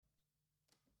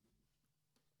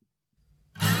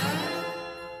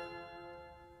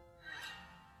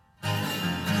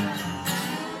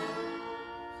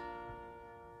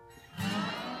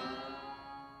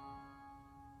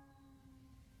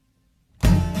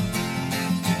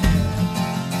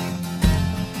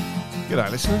G'day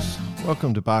listeners,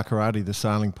 welcome to Barkarati, the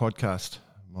sailing podcast.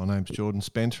 My name's Jordan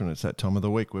Spencer and it's that time of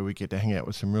the week where we get to hang out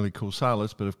with some really cool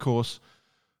sailors, but of course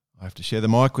I have to share the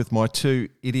mic with my two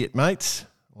idiot mates,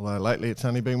 although lately it's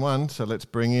only been one, so let's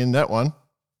bring in that one.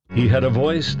 He had a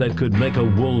voice that could make a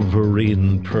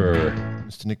wolverine purr.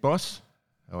 Mr. Nick Boss,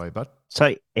 how are you, bud?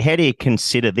 So how do you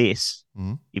consider this?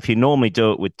 Mm-hmm. If you normally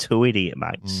do it with two idiot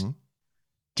mates,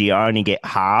 do you only get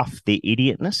half the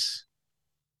idiotness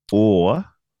or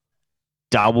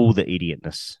double the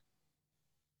idiotness?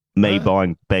 Me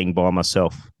being by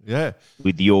myself. Yeah.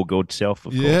 With your good self,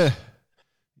 of course.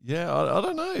 Yeah, I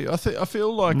don't know. I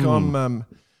feel like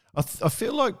I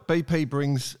feel like BP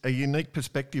brings a unique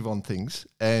perspective on things,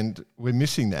 and we're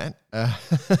missing that.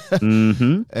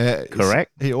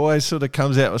 Correct. He always sort of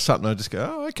comes out with something. I just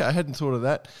go, oh, okay, I hadn't thought of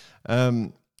that.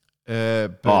 And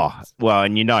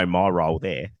you know my role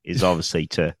there is obviously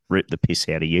to rip the piss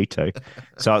out of you two.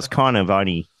 So it's kind of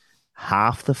only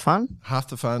half the fun. Half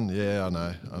the fun, yeah,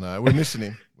 I know. We're missing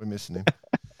him.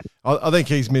 I think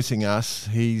he's missing us.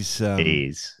 He is. I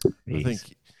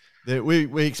think that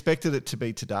we expected it to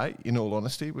be today, in all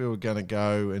honesty. We were going to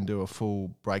go and do a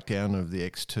full breakdown of the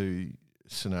X2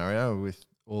 scenario with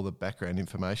all the background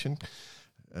information.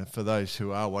 For those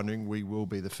who are wondering, we will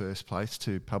be the first place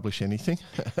to publish anything.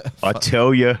 I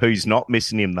tell you who's not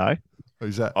missing him, though.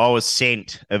 Who's that? I was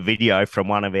sent a video from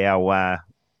one of the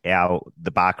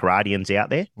Barkaratians out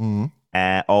there,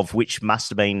 of which must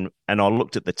have been, and I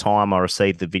looked at the time I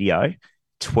received the video,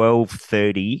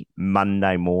 12:30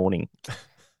 Monday morning.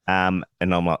 And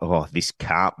I'm like, oh, this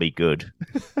can't be good.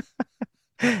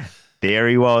 There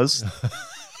he was,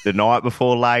 the night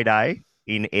before Lay Day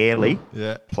in Airlie,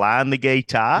 playing the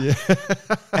guitar,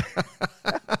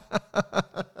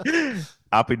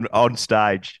 on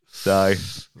stage. So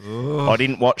I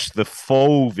didn't watch the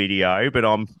full video, but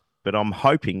I'm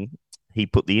hoping he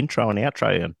put the intro and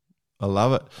outro in. I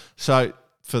love it. So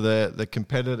for the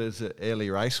competitors at Airlie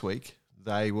Race Week,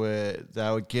 they were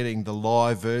getting the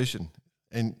live version.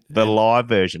 Live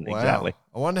version, wow. Exactly.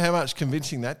 I wonder how much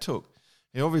convincing that took.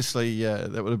 Obviously,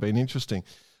 that would have been interesting.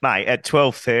 Mate, at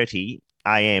 12:30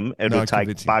 a.m., it'll take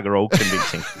bugger all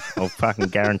convincing. I'll fucking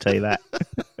guarantee that.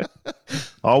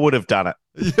 I would have done it.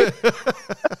 Yeah.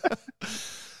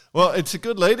 Well, it's a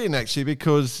good lead-in, actually,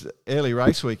 because Airlie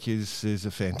Race Week is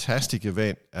a fantastic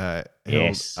event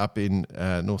held up in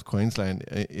North Queensland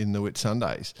in the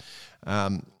Whitsundays.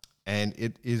 And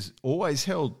it is always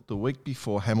held the week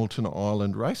before Hamilton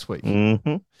Island Race Week.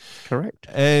 Mm-hmm. Correct.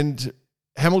 And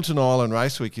Hamilton Island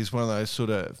Race Week is one of those sort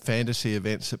of fantasy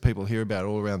events that people hear about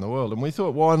all around the world. And we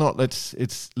thought, why not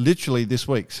it's literally this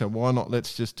week, so why not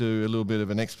let's just do a little bit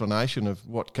of an explanation of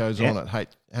what goes on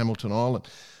at Hamilton Island.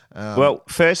 Well,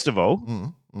 first of all,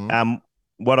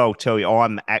 what I'll tell you,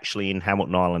 I'm actually in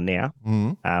Hamilton Island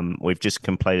now. We've just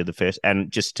completed the first,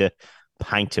 and just to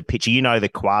paint a picture, you know the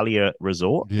Qualia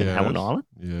Resort in Hamilton Island?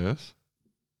 Yes,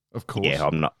 of course. Yeah,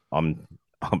 I'm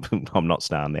not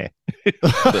staying there.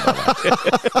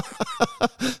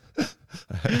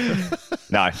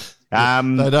 No.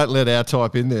 They don't let our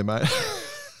type in there, mate.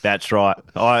 That's right.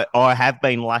 I have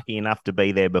been lucky enough to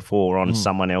be there before on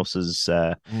someone else's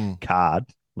card,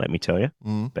 let me tell you.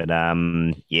 But,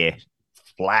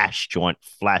 flash joint.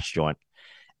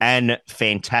 And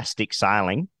fantastic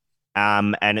sailing.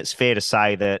 And it's fair to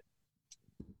say that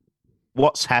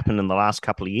what's happened in the last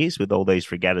couple of years with all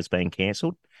these regattas being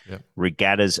cancelled,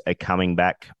 regattas are coming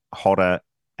back hotter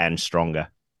and stronger.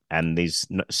 And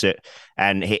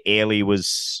Airlie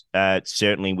was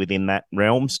certainly within that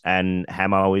realms, and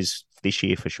Hamo is this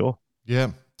year for sure.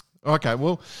 Yeah. Okay.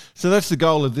 Well, so that's the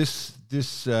goal of this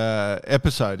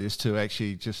episode, is to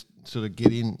actually just sort of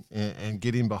get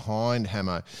in behind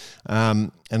Hamo,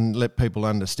 and let people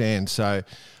understand. So,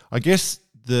 I guess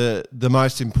the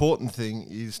most important thing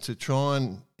is to try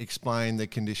and explain the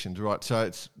conditions, right? So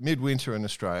it's midwinter in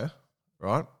Australia,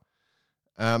 right?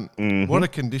 What are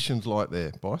conditions like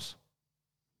there, boss?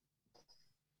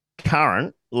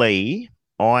 Currently,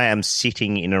 I am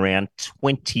sitting in around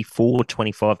 24,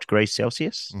 25 degrees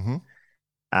Celsius.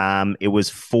 It was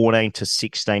 14 to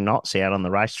 16 knots out on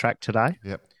the racetrack today.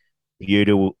 Yep.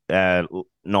 Beautiful,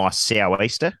 nice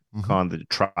sou'easter, kind of the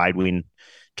trade wind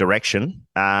direction.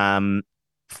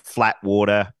 Flat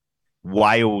water,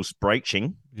 whales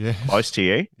breaching close to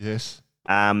you. Yes.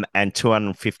 And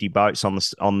 250 boats on the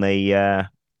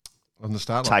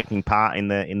start line, taking part in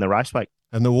the race week.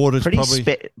 And the water's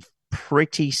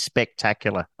pretty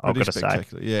spectacular, I've got to say.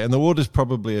 Yeah, and the water's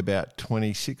probably about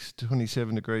 26 to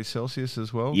 27 degrees Celsius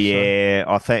as well. Yeah,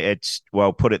 so I think it's,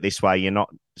 well, put it this way, you're not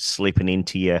slipping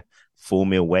into your 4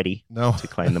 mil wetty to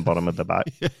clean the bottom of the boat.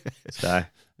 Yeah. So,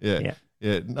 yeah.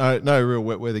 Yeah, no real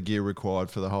wet weather gear required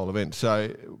for the whole event.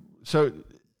 So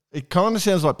it kind of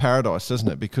sounds like paradise, doesn't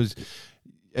it? Because,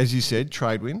 as you said,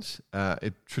 trade winds.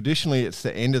 Traditionally, it's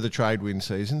the end of the trade wind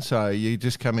season, so you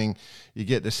get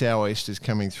the sou'easters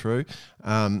coming through.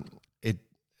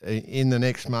 In the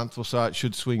next month or so, it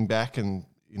should swing back, and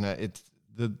it's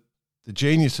the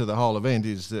genius of the whole event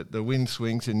is that the wind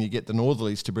swings and you get the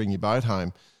northerlies to bring your boat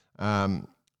home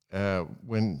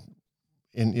when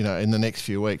in the next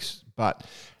few weeks. But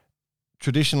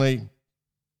traditionally,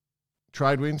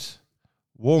 trade winds,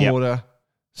 warm water,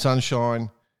 sunshine,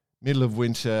 middle of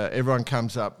winter, everyone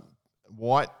comes up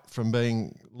white from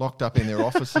being locked up in their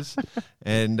offices,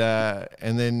 and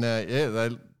then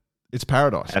it's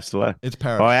paradise. Absolutely, it's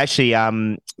paradise. Well, actually,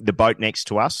 the boat next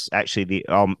to us, actually,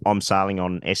 I'm sailing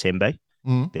on SMB,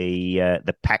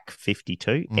 the Pac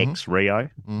 52 ex Rio,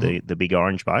 the big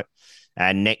orange boat,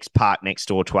 and next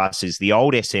door to us is the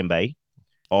old SMB,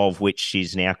 of which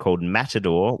is now called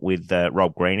Matador, with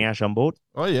Rob Greenhouse on board.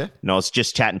 Oh yeah, and I was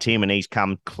just chatting to him, and he's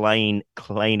come clean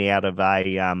out of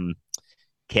a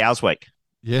Cows Week.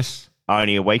 Yes,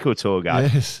 only a week or two ago.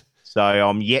 Yes, so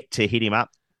I'm yet to hit him up.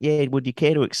 Yeah, would you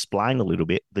care to explain a little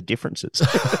bit the differences?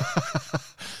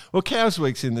 Well, Cows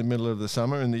Week's in the middle of the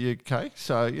summer in the UK,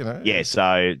 so, Yeah,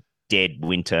 so dead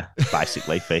winter,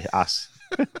 basically, for us.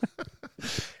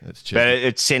 That's but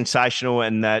it's sensational,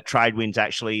 and the trade winds,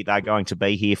 actually, they're going to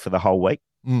be here for the whole week.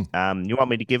 You want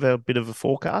me to give a bit of a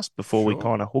forecast before we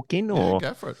kind of hook in? Or? Yeah,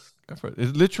 go for it.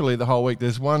 It's literally the whole week.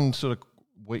 There's one sort of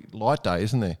light day,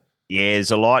 isn't there? Yeah, there's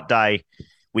a light day.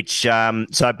 Which,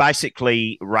 so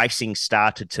basically racing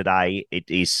started today. It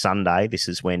is Sunday. This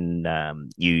is when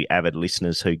you avid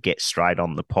listeners who get straight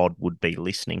on the pod would be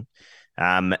listening.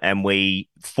 And we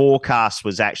forecast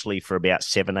was actually for about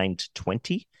 17 to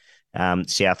 20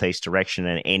 southeast direction,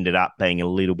 and it ended up being a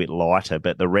little bit lighter.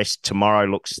 But the rest tomorrow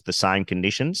looks the same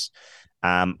conditions,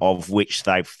 of which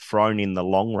they've thrown in the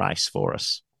long race for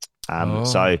us.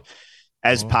 So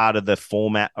as part of the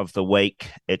format of the week,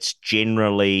 it's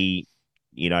generally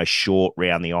short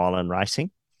round the island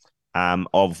racing,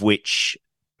 of which,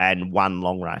 and one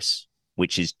long race,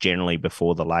 which is generally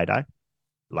before the lay day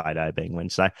being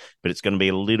Wednesday, but it's going to be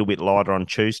a little bit lighter on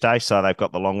Tuesday. So they've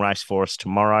got the long race for us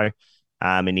tomorrow.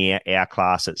 In our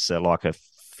class, it's like a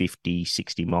 50,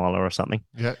 60 miler or something.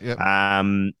 Yeah.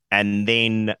 And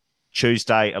then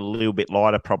Tuesday, a little bit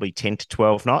lighter, probably 10 to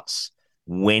 12 knots.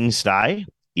 Wednesday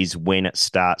is when it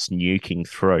starts nuking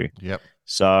through. Yep.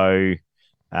 So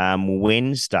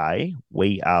Wednesday,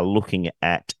 we are looking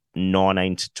at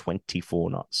 19 to 24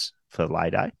 knots for lay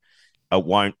day. It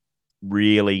won't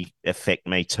really affect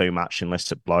me too much unless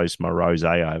it blows my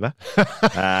rosé over.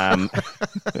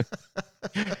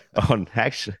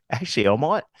 Actually, I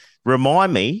might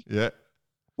remind me. Yeah,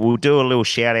 we'll do a little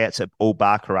shout out to all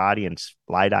Barcaradians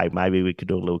lay day. Maybe we could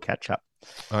do a little catch up.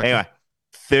 Okay. Anyway,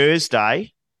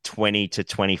 Thursday 20 to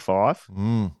 25.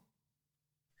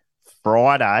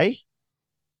 Friday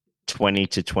 20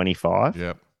 to 25.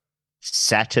 Yep.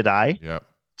 Saturday. Yep.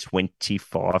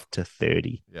 25 to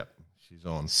 30. Yep. She's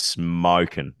on.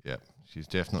 Smoking. Yep. She's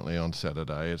definitely on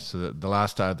Saturday. It's the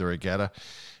last day of the regatta,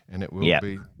 and it will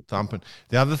be thumping.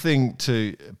 The other thing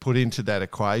to put into that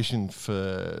equation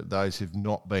for those who've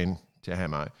not been to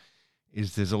Hamo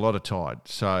is there's a lot of tide.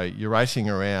 So you're racing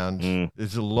around.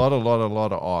 There's a lot of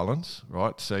islands,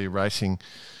 right? So you're racing,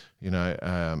 you've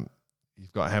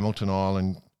got Hamilton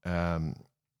Island,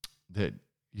 that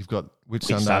you've got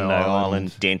Whitsunday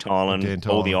Island, Dent Island,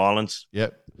 all the islands.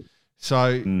 Yep.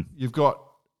 So you've got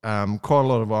quite a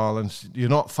lot of islands. You're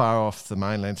not far off the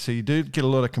mainland, so you do get a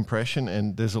lot of compression,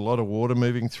 and there's a lot of water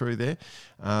moving through there.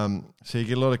 So you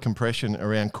get a lot of compression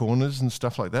around corners and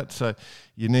stuff like that. So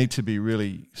you need to be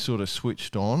really sort of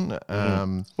switched on.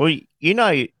 Well, you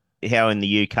know how in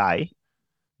the UK,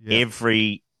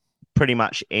 pretty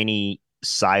much any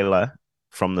sailor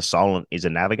from the Solent is a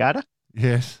navigator.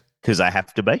 Yes. Because they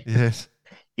have to be. Yes.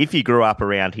 If you grew up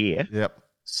around here,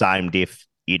 same diff,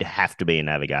 you'd have to be a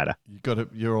navigator.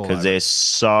 You're all over.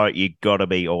 Because you got to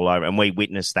be all over. And we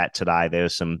witnessed that today. There were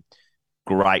some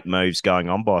great moves going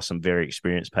on by some very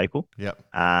experienced people. Yep.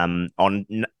 On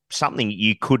something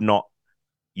you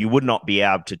would not be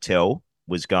able to tell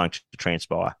was going to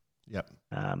transpire. Yep.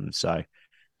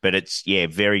 But it's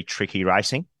very tricky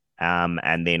racing.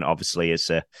 And then obviously is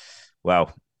it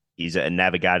a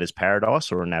navigator's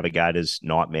paradise or a navigator's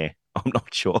nightmare? I'm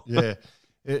not sure. Yeah.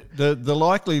 The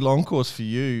likely long course for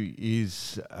you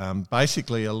is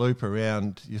basically a loop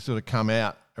around. You sort of come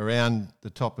out around the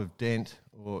top of Dent,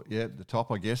 the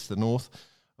top, I guess, the north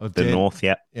of Dent. The north,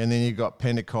 yeah. And then you've got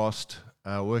Pentecost,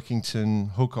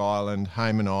 Workington, Hook Island,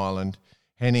 Hayman Island,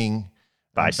 Henning,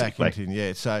 basically. back into,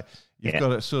 yeah. So you've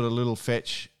got a sort of little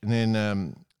fetch and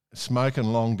then smoking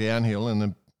long downhill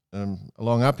and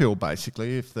along uphill,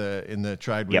 basically, in the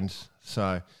trade winds.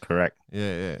 So correct.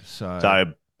 Yeah.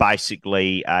 So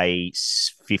basically a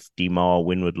 50-mile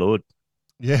windward Lord.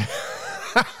 Yeah.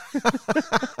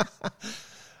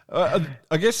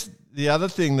 I guess the other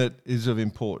thing that is of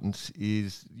importance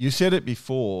is, you said it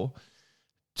before,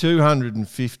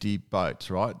 250 boats,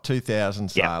 right? 2,000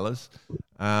 sailors.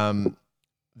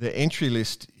 The entry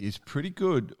list is pretty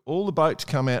good. All the boats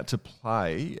come out to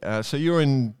play. So you're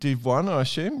in Div 1, I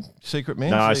assume? Secret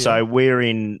Man? No, so we're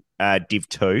in Div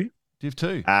 2. Div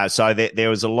 2. So there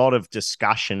was a lot of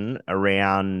discussion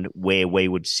around where we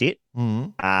would sit.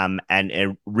 Mm-hmm.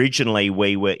 And originally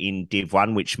we were in Div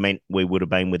 1, which meant we would have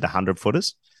been with the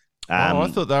 100-footers. I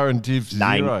thought they were in Div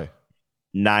 0.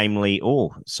 Namely,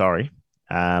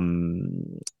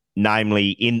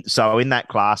 in that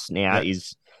class now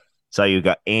is, so you've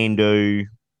got Andu,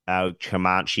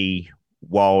 Comanche,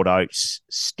 Wild Oats,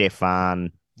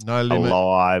 Stefan, No Limit,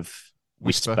 Alive,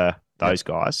 Whisper, those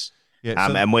guys.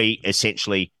 Yeah, and we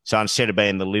essentially, so instead of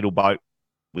being the little boat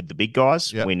with the big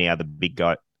guys, we're now the big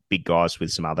guys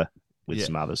with some others in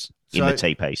the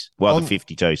TPs. Well, the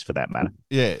 52s for that matter.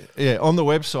 Yeah. On the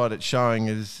website, it's showing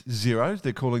as zeros.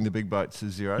 They're calling the big boats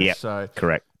as zeros. Yeah, so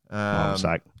correct.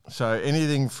 So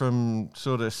anything from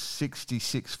sort of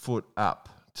 66 foot up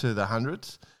to the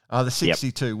hundreds. The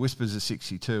 62 Whispers are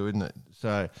 62, isn't it?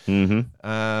 So,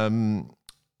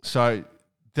 so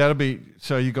that'll be,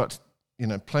 so you got,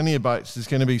 plenty of boats. There's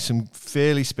going to be some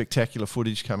fairly spectacular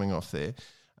footage coming off there.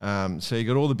 So you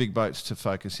got all the big boats to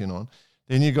focus in on.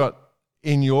 Then you got,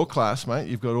 in your class, mate,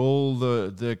 you've got all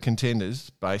the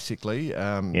contenders basically.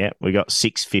 We got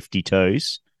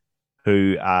 652s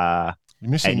who are,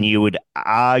 and you would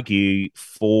argue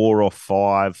 4 or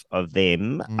 5 of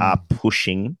them are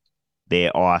pushing their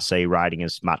IC rating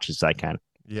as much as they can.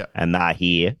 Yeah. And they're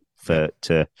here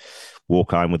to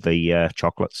walk home with the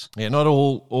chocolates. Yeah, not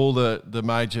all the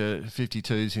major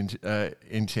 52s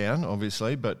in town,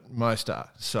 obviously, but most are.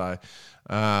 So,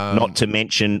 not to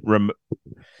mention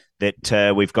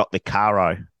that we've got the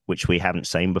Caro, which we haven't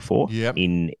seen before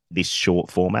in this short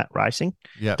format racing.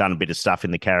 Yeah, done a bit of stuff in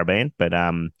the Caribbean, but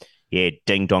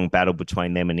ding dong battle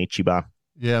between them and Ichiban.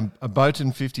 Yeah, a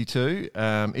Boaton 52.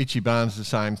 Ichiban's the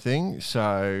same thing.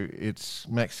 So it's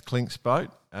Max Klink's boat.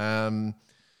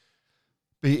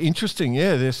 Be interesting,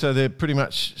 yeah. They're pretty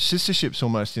much sister ships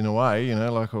almost in a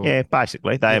way,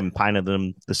 basically they haven't painted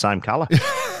them the same colour.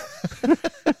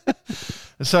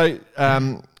 So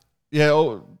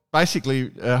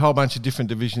basically a whole bunch of different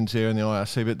divisions there in the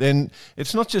IRC. But then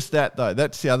it's not just that though.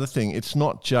 That's the other thing. It's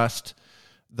not just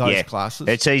those classes.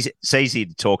 It's easy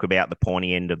to talk about the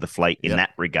pointy end of the fleet in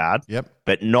that regard. Yep.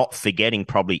 But not forgetting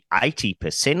probably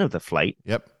 80% of the fleet.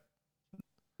 Yep.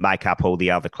 Make up all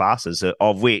the other classes,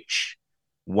 of which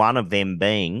one of them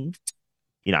being,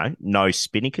 no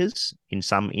spinnakers in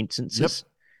some instances.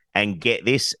 Yep. And get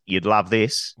this, you'd love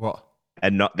this. What?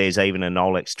 And there's even an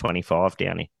Olex 25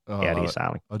 down here, out here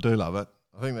sailing. I do love it.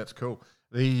 I think that's cool.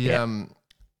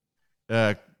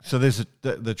 So there's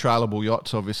the trailable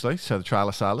yachts, obviously, so the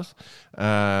trailer sailors.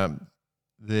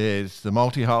 There's the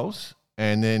multi-hulls,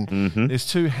 and then there's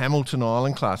 2 Hamilton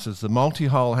Island classes, the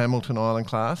multi-hull Hamilton Island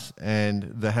class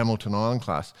and the Hamilton Island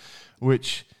class,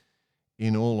 which,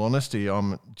 in all honesty,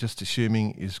 I'm just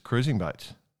assuming is cruising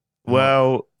boats.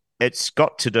 Well, it's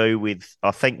got to do with,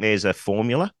 I think there's a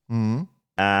formula,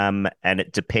 and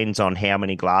it depends on how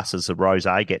many glasses of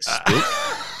rosé gets spilt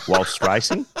whilst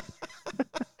racing.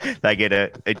 They get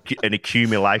an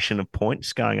accumulation of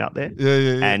points going up there,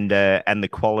 and the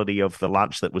quality of the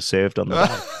lunch that was served on the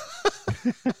day.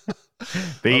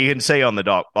 But you can see on the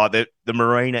dock, the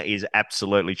marina is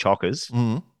absolutely chockers.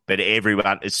 But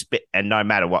everyone is, and no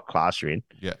matter what class you're in,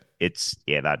 they're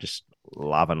just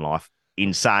loving life.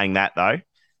 In saying that, though,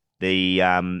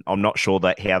 I'm not sure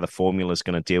how the formula is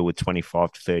going to deal with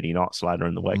 25 to 30 knots later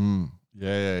in the week.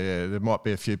 Yeah. There might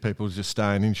be a few people just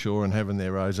staying inshore and having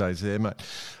their rosés there, mate.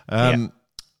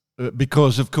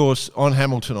 Because, of course, on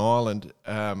Hamilton Island,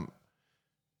 I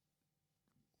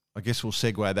guess we'll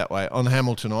segue that way. On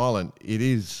Hamilton Island, it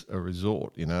is a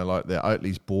resort, like the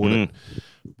Oatley's bought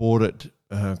it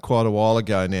quite a while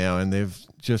ago now, and they've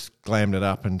just glammed it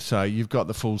up. And so you've got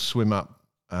the full swim up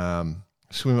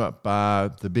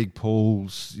bar, the big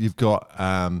pools. You've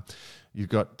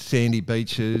got sandy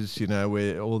beaches,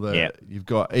 where you've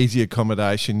got easy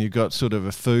accommodation. You've got sort of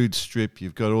a food strip.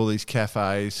 You've got all these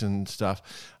cafes and stuff,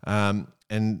 and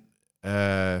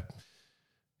the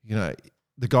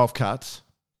golf carts.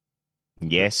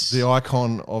 Yes, the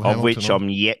icon of which I'm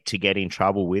yet to get in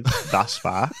trouble with thus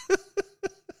far.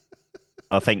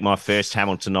 I think my first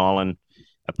Hamilton Island,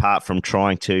 apart from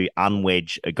trying to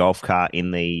unwedge a golf cart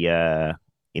in the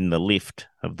lift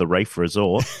of the Reef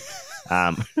Resort,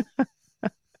 I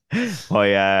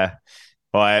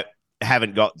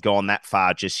haven't gone that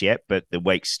far just yet, but the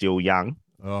week's still young.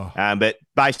 Oh. But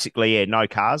basically, yeah, no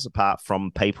cars apart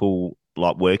from people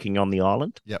like working on the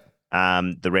island. Yep.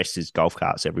 The rest is golf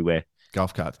carts everywhere.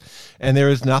 Golf carts. And there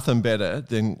is nothing better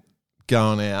than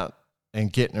going out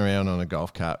and getting around on a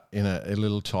golf cart in a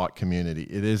little tight community.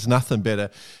 It is nothing better.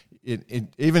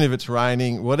 Even if it's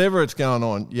raining, whatever it's going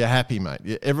on, you're happy,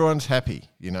 mate. Everyone's happy,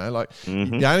 you know. Like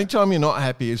the only time you're not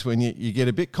happy is when you get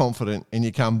a bit confident and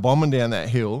you come bombing down that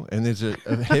hill and there's a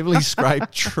heavily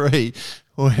scraped tree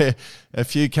where a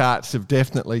few carts have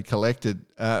definitely collected,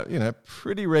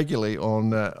 pretty regularly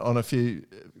on a few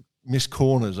missed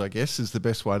corners, I guess, is the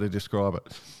best way to describe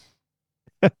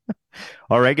it.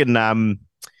 I reckon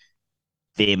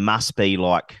there must be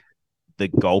like the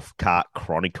Golf Cart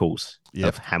Chronicles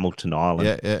of Hamilton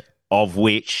Island, of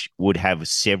which would have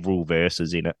several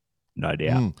verses in it, no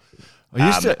doubt.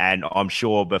 And I'm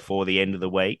sure before the end of the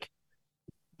week,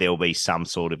 there'll be some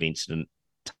sort of incident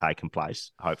taking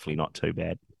place. Hopefully not too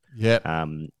bad.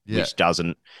 Which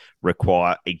doesn't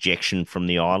require ejection from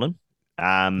the island.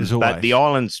 But the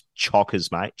island's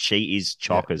chockers, mate. She is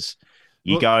chockers.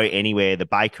 You go anywhere, the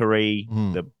bakery,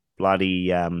 the bloody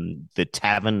the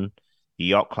tavern, the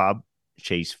yacht club,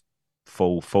 she's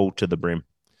full to the brim.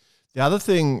 The other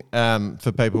thing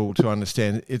for people to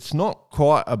understand, it's not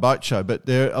quite a boat show, but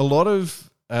there are a lot of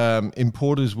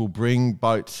importers will bring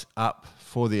boats up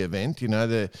for the event. You know,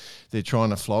 they're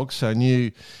trying to flog. So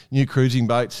new cruising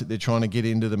boats that they're trying to get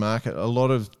into the market.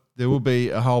 There will be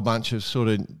a whole bunch of sort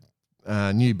of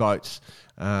new boats,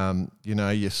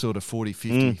 your sort of 40,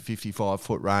 50,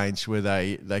 55-foot range where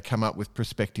they come up with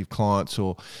prospective clients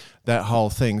or that whole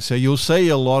thing. So you'll see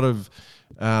a lot of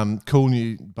cool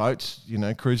new boats,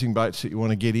 cruising boats that you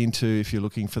want to get into if you're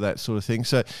looking for that sort of thing.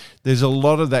 So there's a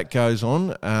lot of that goes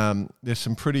on. There's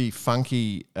some pretty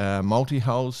funky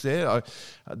multi-hulls there.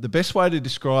 The best way to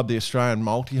describe the Australian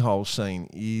multi-hull scene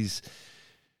is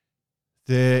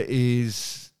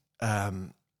there's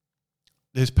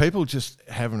people just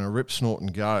having a rip, snort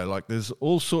and go. Like there's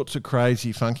all sorts of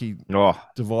crazy, funky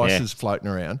devices floating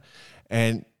around.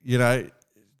 And,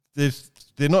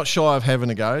 they're not shy of having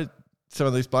a go, some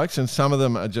of these blokes, and some of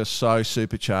them are just so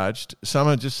supercharged. Some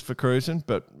are just for cruising,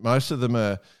 but most of them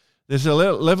are – there's a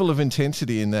level of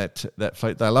intensity in that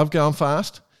fleet. They love going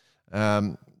fast.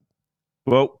 Well,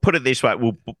 put it this way.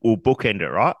 We'll bookend it,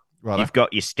 right? You've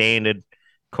got your standard,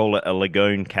 call it a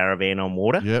lagoon caravan on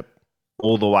water. Yep.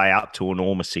 All the way up to an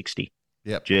Orma 60.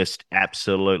 Yep. Just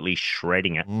absolutely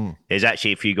shredding it. There's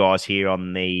actually a few guys here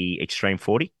on the Extreme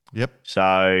 40. Yep.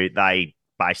 So they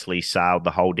basically sailed the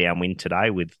whole downwind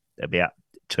today with about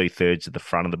 2/3 of the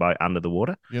front of the boat under the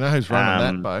water. You know who's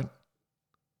running that boat?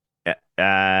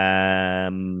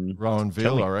 Rowan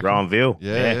Veal, I reckon. Rowan Veal.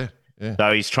 Yeah.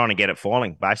 So he's trying to get it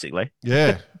falling, basically.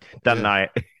 Yeah. Doesn't know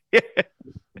it.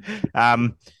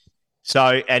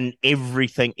 So, and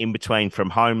everything in between,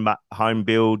 from home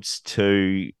builds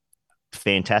to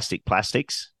fantastic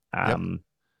plastics.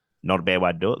 Not a bad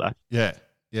way to do it, though.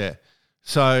 Yeah.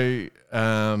 So,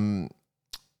 from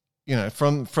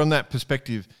that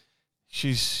perspective,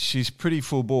 she's pretty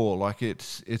full bore. Like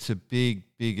it's a big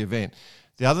event.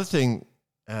 The other thing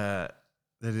that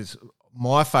is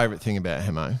my favourite thing about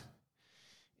Hamo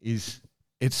is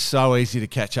it's so easy to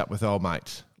catch up with old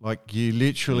mates. Like you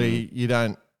literally, you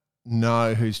don't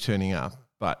know who's turning up,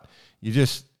 but you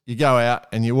go out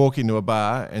and you walk into a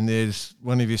bar and there's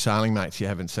one of your sailing mates you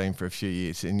haven't seen for a few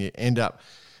years, and you end up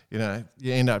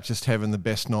just having the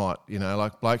best night,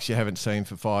 like blokes you haven't seen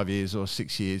for 5 years or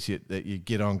 6 years that you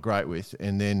get on great with,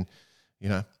 and then,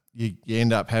 you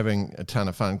end up having a ton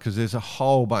of fun because there's a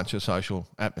whole bunch of social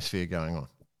atmosphere going on.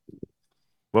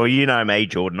 Well, you know me,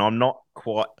 Jordan, I'm not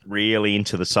quite really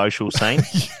into the social scene.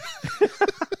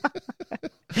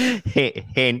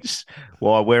 Hence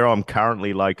why where I'm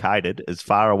currently located, as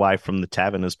far away from the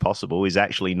tavern as possible, is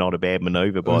actually not a bad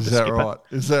manoeuvre by the skipper.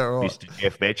 Is that right? Mr.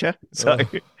 Jeff Betcher. So,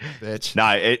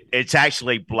 no, it's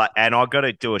actually, and I've got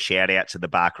to do a shout out to the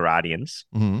Barkeradians.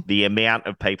 The amount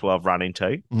of people I've run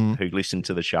into who listen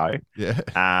to the show,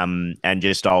 and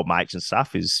just old mates and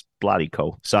stuff is bloody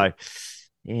cool. So,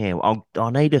 yeah, I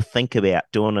need to think about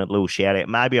doing a little shout out.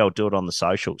 Maybe I'll do it on the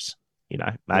socials.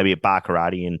 Maybe a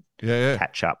Barkeradian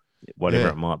catch up, whatever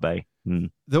it might be.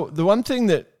 The one thing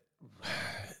that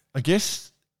I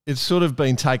guess it's sort of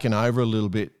been taken over a little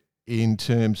bit in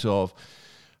terms of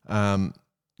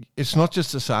it's not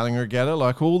just a sailing regatta.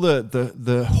 Like all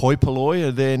the hoi polloi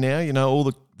are there now.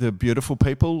 All the beautiful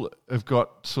people have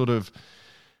got sort of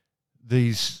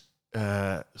these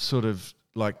sort of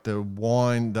like the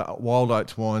Wild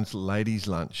Oats Wine's ladies'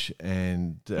 lunch,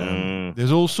 and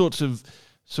there's all sorts of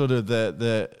sort of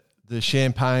the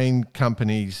champagne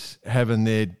companies having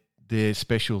their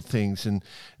special things, and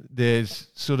there's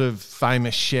sort of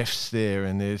famous chefs there,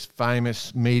 and there's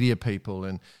famous media people,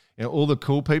 and all the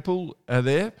cool people are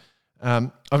there.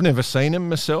 I've never seen them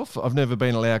myself. I've never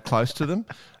been allowed close to them,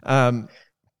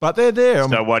 but they're there.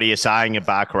 So what are you saying? A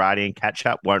Baccarati and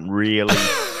catch-up won't really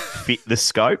fit the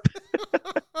scope?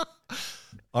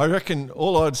 I reckon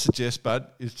all I'd suggest, Bud,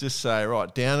 is just say,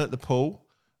 right, down at the pool,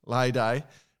 lay day,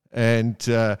 and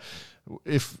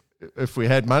if we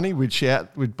had money,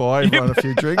 we'd buy everyone a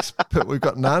few drinks, but we've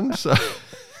got none. So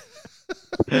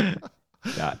no,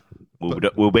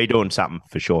 we'll be doing something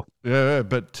for sure. Yeah,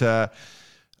 but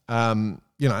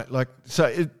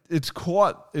it's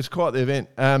quite the event.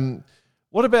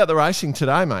 What about the racing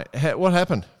today, mate? What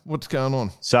happened? What's going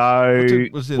on? So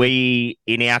we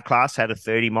in our class had a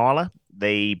 30 miler.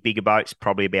 The bigger boats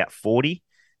probably about 40.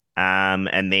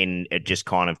 And then it just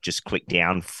kind of just clicked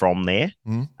down from there.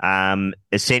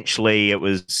 Essentially,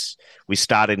 we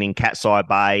started in Cat's Eye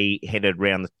Bay, headed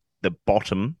around the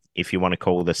bottom, if you want to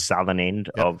call the southern end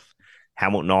of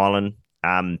Hamilton Island.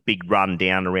 Big run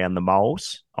down around the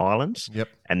Moles Islands,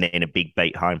 and then a big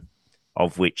beat home,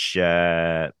 of which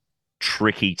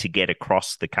tricky to get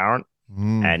across the current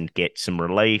and get some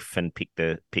relief and pick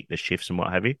the shifts and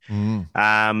what have you.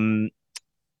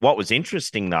 What was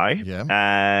interesting, though,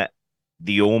 the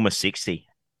Orma 60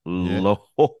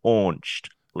 launched,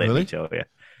 let me tell you.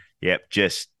 Yep,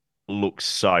 just looks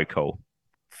so cool.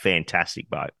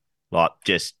 Fantastic boat. Like,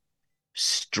 just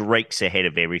streaks ahead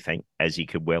of everything, as you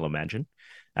could well imagine.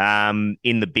 In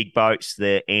the big boats,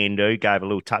 the Andu gave a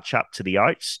little touch-up to the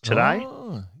Oats today.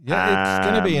 Oh, yeah, it's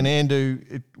going to be an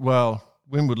Andu.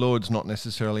 Windward Lord's not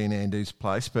necessarily in Andu's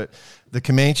place, but the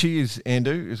Comanche is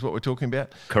Andu, is what we're talking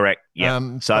about. Correct,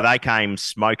 yeah. So they came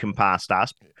smoking past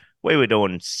us. We were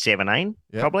doing 17,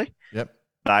 probably. Yep.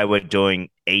 They were doing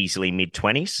easily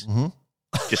mid-20s.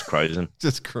 Just cruising.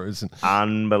 Just cruising.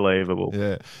 Unbelievable.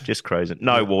 Yeah. Just cruising.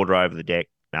 No water over the deck,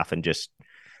 nothing, just...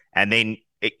 And then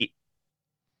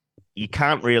you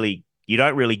don't really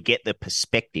get the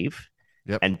perspective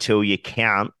until you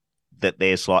count that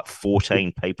there's like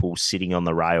 14 people sitting on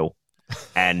the rail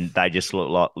and they just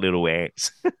look like little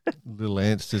ants. Little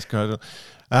ants just go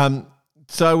on.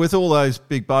 So with all those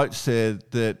big boats there,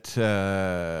 that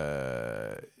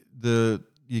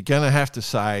you're going to have to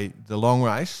say the long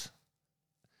race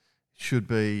should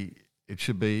be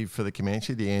for the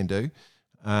Comanche, the Andu.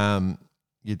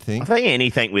 You'd think. I think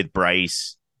anything with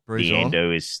breeze the on.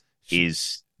 Andu is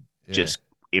just,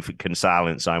 if it can sail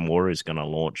in its own water, is going to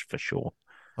launch for sure.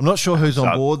 I'm not sure who's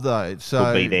on board though. So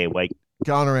will be their week.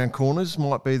 Going around corners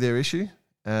might be their issue.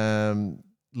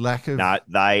 Lack of... No,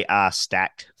 they are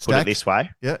stacked. Put it this way.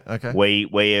 Yeah, okay.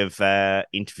 We have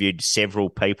interviewed several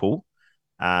people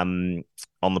on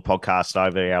the podcast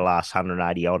over our last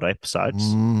 180 odd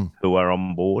episodes who are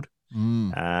on board.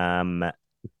 In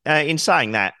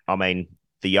saying that, I mean,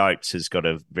 the Oats has got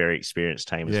a very experienced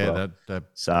team as well. Yeah,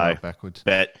 they're backwards.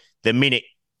 But the minute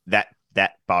that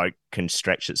boat can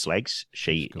stretch its legs,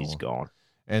 she is gone.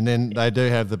 And then they do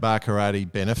have the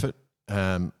Baccarati benefit.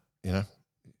 Go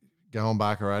on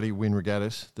Baccarati, win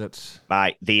regattas. That's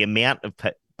mate. The amount of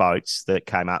boats that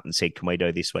came up and said, "Can we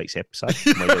do this week's episode?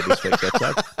 Can we do this week's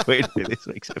episode? Can we do this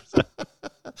week's episode?"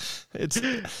 It's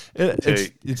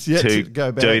yet to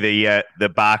go back. Do the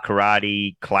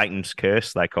Baccarati Clayton's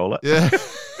curse, they call it. Yeah,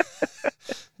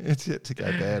 it's yet to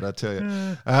go bad, I tell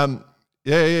you.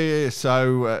 Yeah.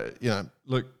 So,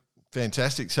 look,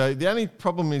 fantastic. So the only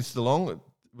problem is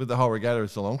with the whole regatta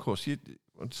is the long course.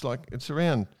 It's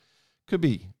around, could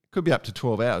be up to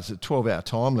 12 hours, a 12-hour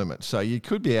time limit. So you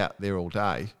could be out there all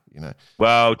day,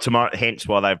 Well, tomorrow, hence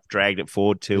why they've dragged it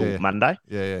forward till Monday,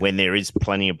 when there is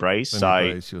plenty of breeze.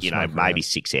 Maybe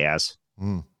 6 hours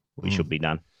we should be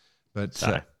done.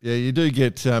 But you do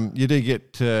get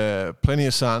plenty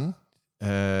of sun.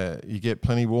 You get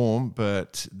plenty warm,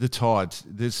 but the tides,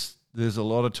 there's a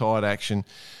lot of tide action,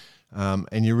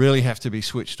 and you really have to be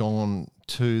switched on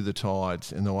to the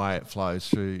tides and the way it flows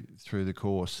through the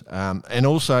course, and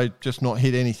also just not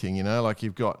hit anything. Like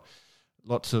you've got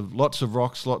lots of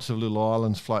rocks, lots of little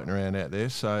islands floating around out there,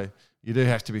 so you do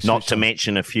have to be switched not to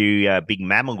mention a few big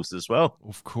mammals as well.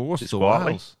 Of course, the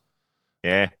whales.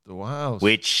 Yeah, the whales.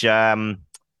 Which when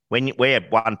we had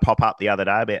one pop up the other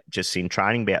day, just in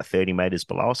training, about 30 metres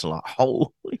below us, and like,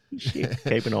 holy shit,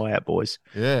 keep an eye out, boys.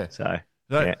 Yeah. So,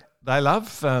 they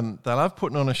love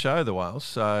putting on a show, the Whales.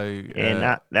 So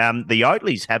And the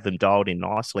Oatleys have them dialed in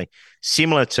nicely,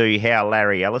 similar to how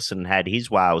Larry Ellison had his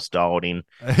Whales dialed in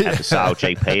at the Sale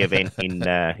GP event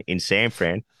in San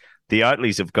Fran. The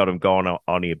Oatleys have got them going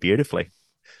on here beautifully.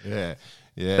 Yeah.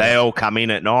 They all come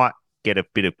in at night, get a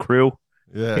bit of krill.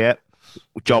 Yeah.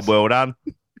 Job well done.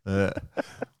 There's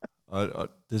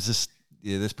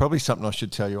probably something I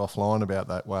should tell you offline about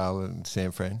that whale in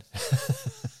San Fran.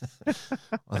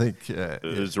 I think it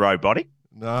was robotic.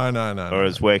 No. Or it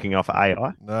was working off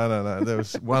AI. No. There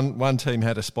was one team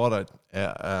had a spotter.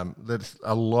 There's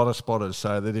a lot of spotters,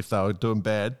 so that if they were doing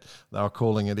bad, they were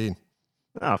calling it in.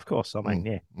 Oh, of course. I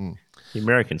mean, the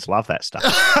Americans love that stuff.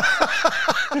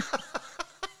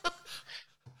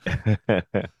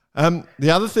 The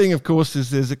other thing, of course, is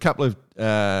there's a couple of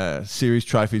series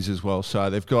trophies as well. So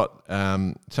they've got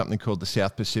something called the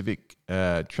South Pacific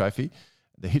Trophy,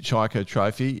 the Hitchhiker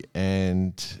Trophy,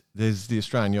 and there's the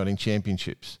Australian Yachting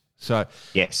Championships. So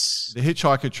yes, the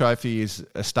Hitchhiker Trophy is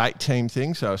a state team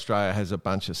thing. So Australia has a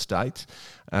bunch of states,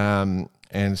 and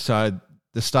so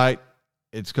the state,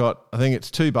 it's got, I think it's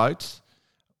 2 boats,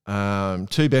 2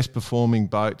 best performing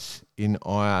boats in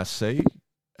IRC.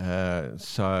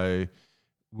 So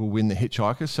will win the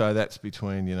Hitchhiker. So that's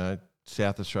between,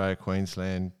 South Australia,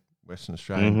 Queensland, Western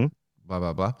Australia, blah,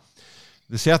 blah, blah.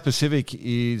 The South Pacific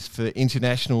is for the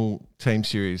international team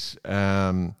series.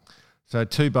 So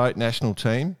 2-boat national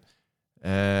team.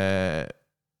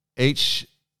 Each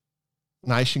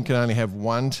nation can only have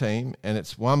 1 team, and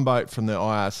it's 1 boat from the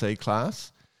IRC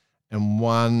class and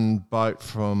 1 boat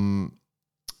from...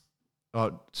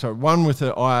 one with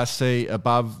the IRC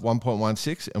above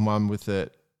 1.16 and 1 with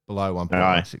it below 1.16.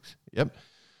 Right. Yep.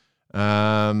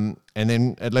 And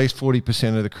then at least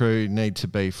 40% of the crew need to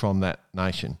be from that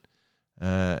nation.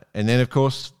 And then, of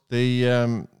course,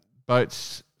 the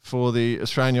boats for the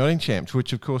Australian Yachting Champs,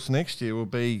 which, of course, next year will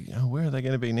be... where are they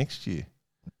going to be next year?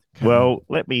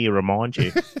 Let me remind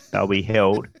you, they'll be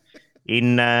held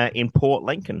in Port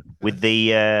Lincoln with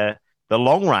the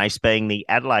long race being the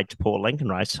Adelaide to Port Lincoln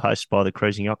race hosted by the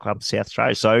Cruising Yacht Club of South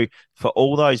Australia. So for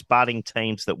all those budding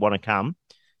teams that want to come,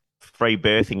 free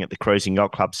berthing at the Cruising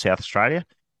Yacht Club of South Australia,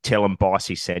 tell them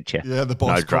Bicey sent you. Yeah, the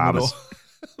boss. No dramas.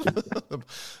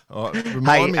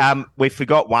 Hey, we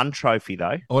forgot one trophy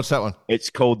though. Oh, what's that one? It's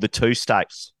called the Two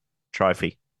States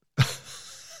Trophy.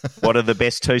 What are the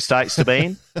best 2 states to be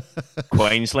in?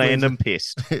 Queensland and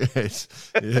pissed. Yes.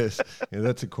 Yeah,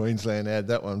 that's a Queensland ad,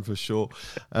 that one for sure.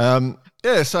 So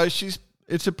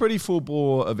it's a pretty full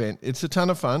bore event. It's a ton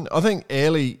of fun. I think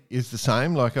Airlie is the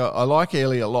same. Like I like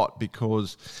Airlie a lot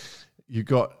because you've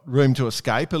got room to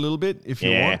escape a little bit if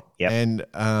you want. Yep. And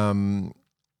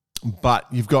but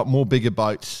you've got more bigger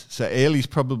boats. So Airlie's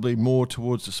probably more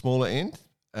towards the smaller end.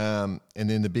 And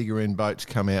then the bigger end boats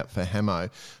come out for Hamo.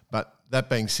 But that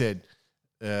being said,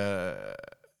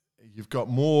 you've got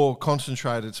more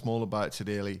concentrated smaller boats at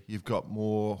Airlie. You've got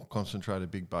more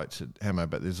concentrated big boats at Hamo,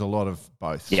 but there's a lot of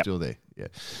both still there. Yeah,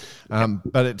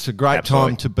 but it's a great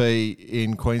time to be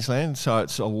in Queensland. So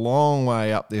it's a long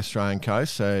way up the Australian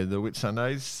coast. So the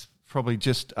Whitsundays probably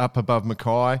just up above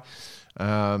Mackay,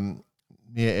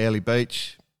 near Airlie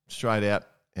Beach, straight out,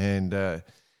 and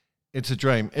it's a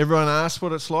dream. Everyone asks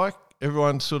what it's like.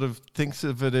 Everyone sort of thinks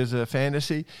of it as a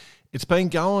fantasy. It's been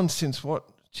going since what?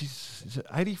 Geez, is it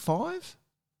 85?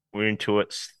 We're into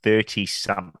its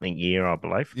 30-something year, I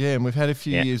believe. Yeah, and we've had a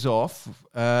few years off.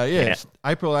 It's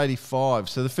April 85.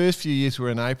 So the first few years were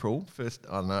in April. First,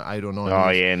 I don't know, 8 or 9 years. Oh,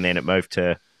 yeah, and then it moved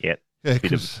to, a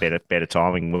bit of better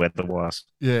timing weather-wise.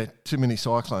 Yeah, too many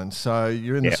cyclones. So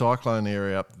you're in the cyclone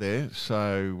area up there.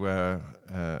 So,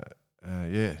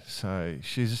 so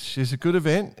she's a good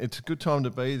event. It's a good time to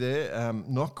be there.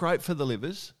 Not great for the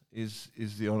livers is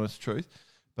the honest truth.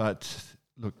 But,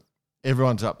 look,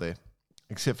 everyone's up there.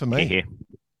 Except for me. Yeah.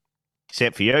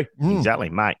 Except for you. Exactly,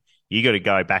 mate. You got to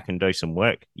go back and do some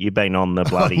work. You've been on the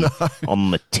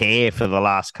on the tear for the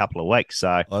last couple of weeks. So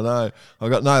I know.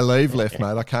 I've got no leave left,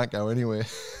 mate. I can't go anywhere.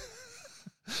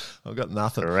 I've got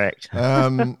nothing. Correct.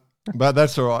 But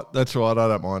that's all right. That's all right. I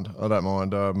don't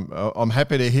mind. I'm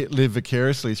happy to live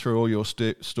vicariously through all your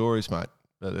stories, mate.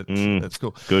 That's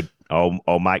cool. Good.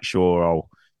 I'll make sure I'll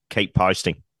keep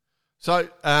posting. So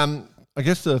I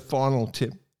guess the final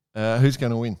tip. Who's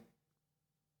going to win?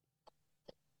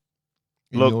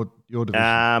 Look, your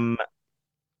division.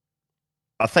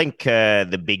 I think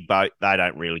the big boat, they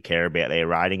don't really care about their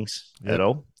ratings at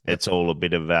all. Yep. It's all a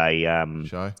bit of a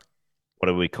show. What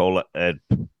do we call it?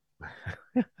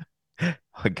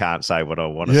 I can't say what I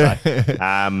want to say.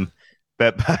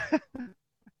 But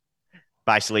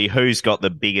basically, who's got the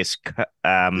biggest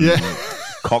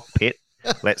cockpit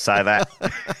Let's say that.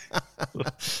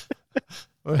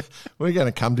 We're going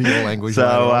to come to your language.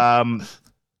 So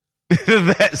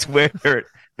that's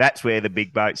where the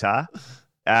big boats are.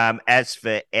 As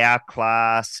for our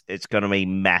class, it's going to be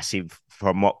massive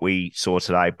from what we saw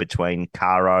today between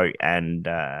Karo and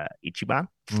Ichiban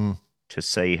to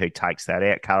see who takes that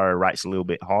out. Karo rates a little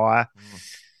bit higher.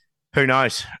 Who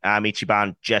knows?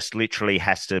 Ichiban just literally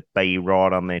has to be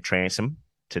right on their transom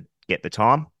to get the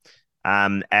time.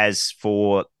 As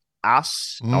for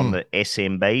us on the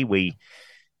SMB,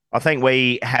 I think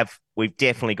we've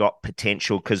definitely got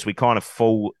potential because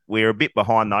we're a bit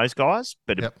behind those guys,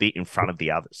 but a bit in front of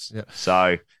the others. Yep.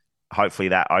 So hopefully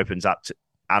that opens up to,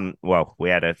 we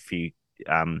had a few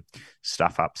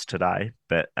stuff ups today,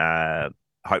 but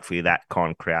hopefully that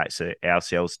kind of creates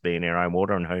ourselves to be in our own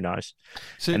water, and who knows.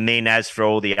 So, and then as for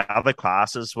all the other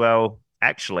classes, well,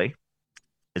 actually,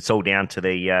 it's all down to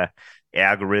the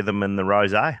algorithm and the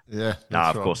rosé. Yeah. No,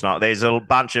 of course not. There's a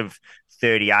bunch of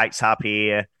 38s up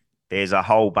here. There's a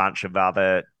whole bunch of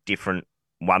other different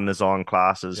one design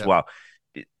classes. Yep. Well,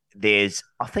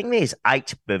 I think there's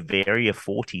 8 Bavaria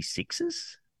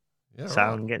 46s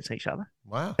sailing against each other.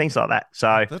 Wow. Things like that.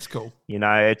 So that's cool.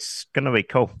 It's going to be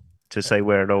cool to see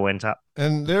where it all ends up.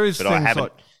 And there is, but I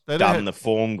haven't done the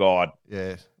form guide.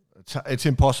 Yeah, it's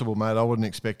impossible, mate. I wouldn't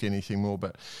expect anything more.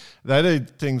 But they do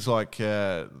things like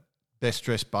best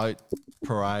dressed boat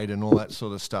parade and all that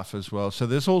sort of stuff as well. So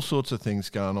there's all sorts of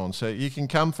things going on. So you can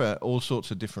come for all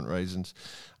sorts of different reasons.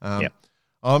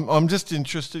 I'm just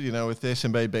interested, with the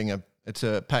SMB being it's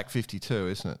a Pac 52,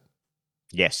 isn't it?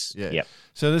 Yes. Yeah. Yep.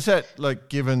 So does that,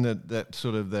 given that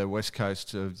sort of the west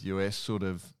coast of US sort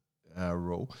of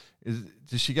rule,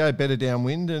 does she go better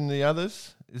downwind than the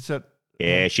others? Is that?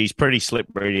 Yeah, she's pretty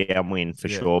slippery downwind for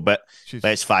sure. But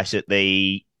let's face it,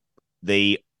 the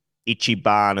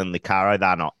Ichiban and the Karo,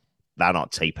 they're not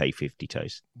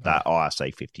TP52s. They're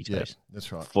IRC 52s. Yeah,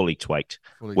 that's right. Fully tweaked.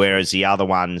 Whereas the other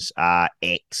ones are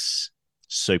X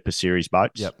Super Series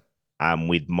boats. Yep.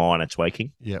 With minor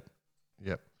tweaking. Yep.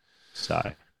 So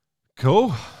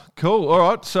cool. All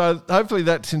right. So hopefully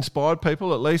that's inspired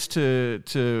people at least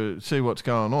to see what's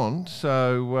going on.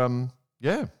 So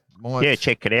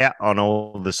check it out on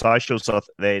all the socials.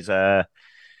 There's a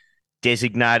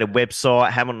designated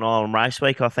website, Hamilton Island Race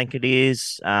Week, I think it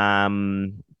is.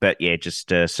 But yeah, just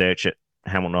search it,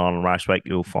 Hamilton Island Race Week.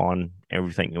 You'll find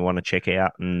everything you want to check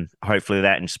out, and hopefully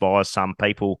that inspires some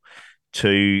people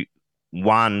to,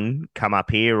 1, come up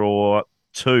here, or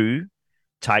 2,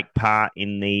 take part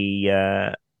in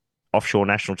the offshore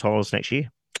national titles next year.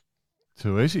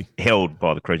 Too easy. Held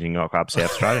by the Cruising Yacht Club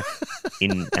South Australia,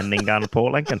 and then going to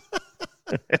Port Lincoln.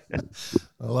 I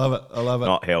love it.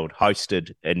 Not held,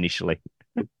 hosted initially.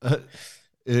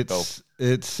 You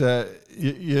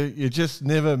just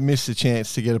never miss a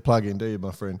chance to get a plug in, do you,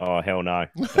 my friend? Oh, hell no.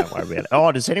 Don't worry about it.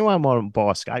 Oh, does anyone want to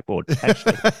buy a skateboard?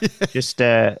 Actually, just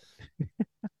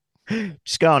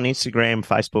go on Instagram,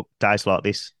 Facebook, days like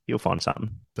this. You'll find something.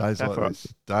 Days like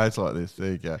this.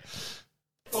 There you go.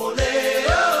 Ole, ole, ole,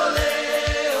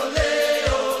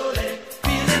 ole.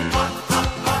 Feeling hot, hot,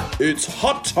 hot. It's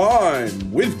hot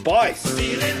time with Bice.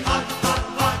 Feeling hot, hot,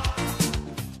 hot.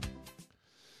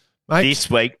 Mate. This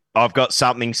week, I've got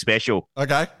something special.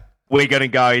 Okay. We're going to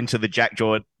go into the Jack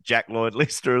Lloyd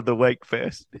Lister of the week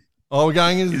first. Oh, we're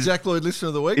going into the Jack Lloyd Listener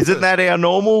of the Week? Isn't that our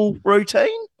normal routine?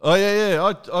 Oh,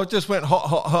 yeah. I just went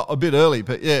hot a bit early,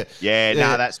 but yeah. Yeah,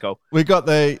 no, that's cool. We got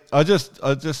I just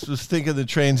was thinking the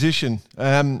transition.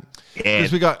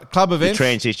 Because we got club events. The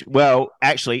transition. Well,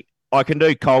 actually, I can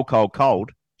do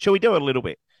cold. Shall we do it a little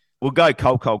bit? We'll go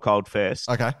cold first.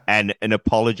 Okay. And an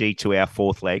apology to our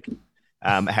fourth leg,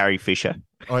 Harry Fisher.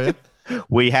 Oh, yeah?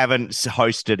 We haven't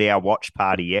hosted our watch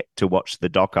party yet to watch the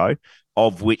doco,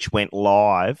 of which went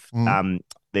live from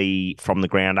the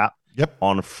ground up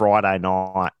on Friday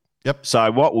night. Yep.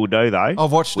 So what we'll do, though,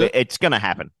 I've watched it. It's going to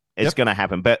happen. It's going to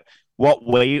happen. But what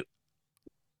you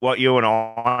and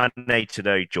I need to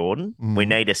do, Jordan, we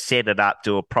need to set it up,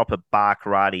 do a proper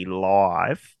Barkarati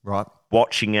live, right?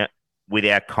 Watching it with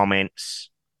our comments.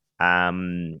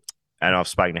 And I've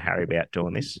spoken to Harry about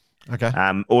doing this. Okay.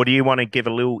 Or do you want to give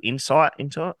a little insight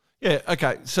into it? Yeah.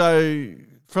 Okay. So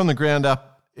from the ground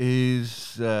up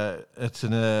is it's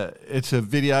a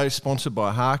video sponsored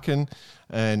by Harkin,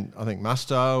 and I think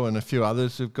Musto and a few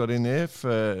others have got in there.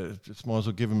 Just might as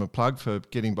well give them a plug for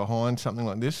getting behind something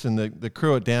like this. And the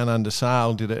crew at Down Under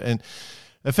Sail did it, and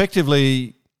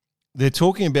effectively they're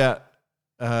talking about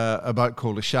a boat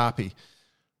called a Sharpie.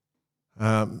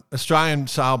 Australian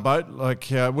sailboat, like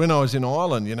when I was in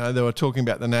Ireland, they were talking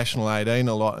about the National 18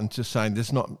 a lot and just saying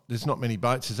there's not many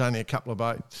boats. There's only a couple of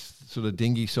boats, sort of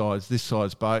dinghy size, this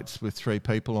size boats with 3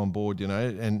 people on board,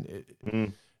 and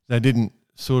they didn't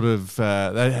sort of,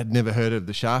 they had never heard of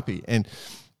the Sharpie. And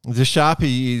the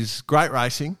Sharpie is great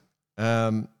racing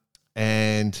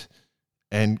and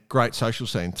great social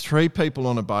scene. 3 people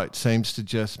on a boat seems to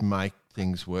just make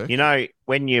things work.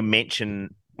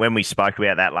 When we spoke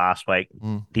about that last week,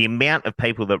 the amount of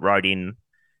people that wrote in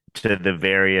to the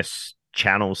various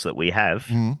channels that we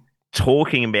have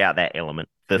talking about that element,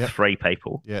 the 3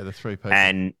 people. Yeah, the 3 people.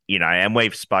 And, and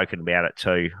we've spoken about it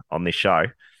too on this show,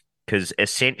 because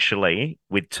essentially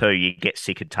with 2, you get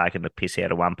sick of taking the piss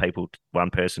out of one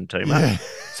person too much. Yeah.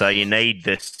 So you need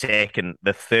the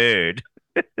third,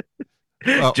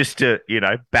 just to,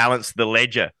 balance the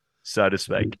ledger, so to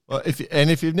speak. Well,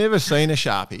 if you've never seen a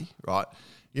Sharpie, right,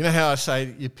 you know how I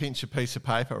say you pinch a piece of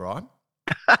paper, right?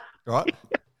 Right?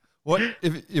 What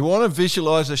if you want to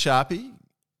visualise a Sharpie?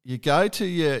 You go to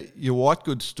your white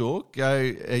goods store,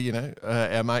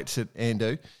 our mates at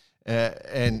Andu,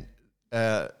 and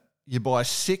you buy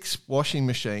 6 washing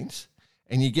machines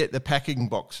and you get the packing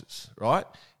boxes, right?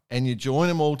 And you join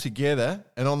them all together,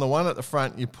 and on the one at the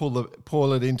front, you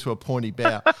pull it into a pointy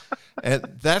bow. And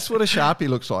that's what a Sharpie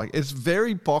looks like. It's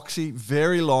very boxy,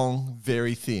 very long,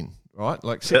 very thin, right?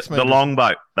 Like 6 meters. The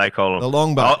longboat, they call them. The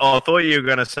longboat. I thought you were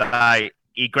going to say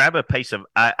you grab a piece of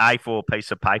A4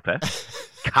 piece of paper,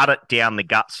 cut it down the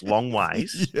guts long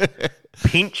ways,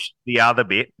 pinch the other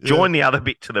bit, join the other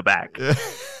bit to the back, and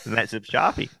that's a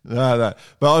Sharpie. No.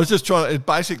 But I was just trying.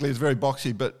 Basically, it's very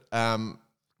boxy, but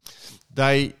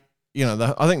they.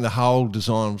 I think the whole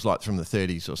design was like from the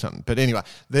 30s or something. But anyway,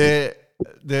 they're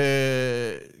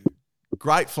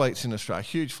great fleets in Australia,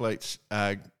 huge fleets,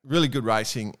 really good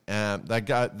racing.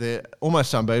 They're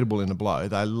almost unbeatable in the blow.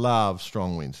 They love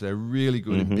strong winds. They're really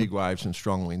good in big waves and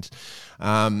strong winds.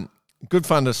 Good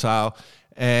fun to sail.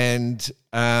 And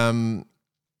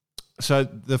so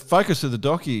the focus of the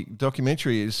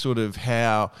documentary is sort of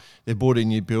how they brought in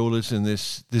new builders and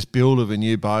this build of a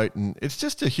new boat, and it's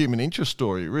just a human interest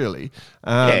story, really.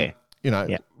 One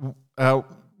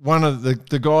of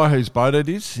the guy whose boat it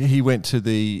is, he went to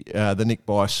the Nick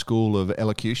Bice School of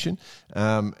Elocution,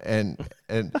 and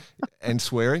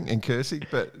swearing and cursing,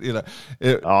 but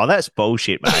that's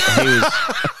bullshit, mate. He was.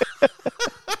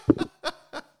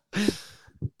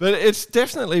 But it's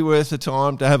definitely worth the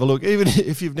time to have a look. Even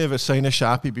if you've never seen a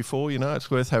Sharpie before,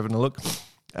 it's worth having a look.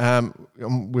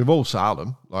 We've all sailed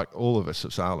them, like all of us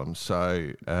have sailed them.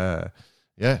 So,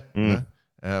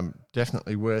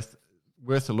 definitely worth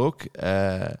a look.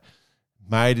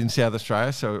 Made in South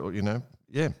Australia, so,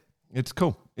 it's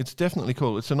cool. It's definitely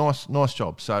cool. It's a nice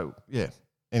job. So,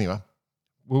 anyway,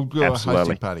 we'll do a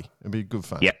hosting party. It'll be good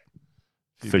fun. Yep,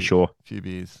 for sure. A few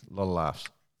beers, a lot of laughs.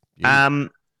 Yeah.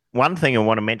 One thing I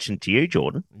want to mention to you,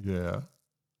 Jordan. Yeah.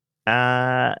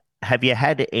 Have you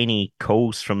had any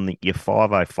calls from your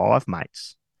 505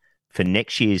 mates for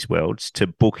next year's Worlds to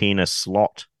book in a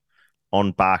slot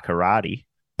on Barkarati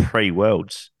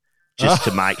pre-Worlds, just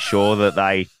to make sure that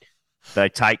they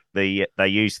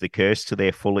use the curse to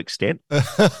their full extent?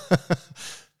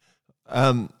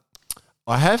 I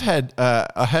have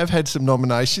had some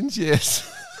nominations,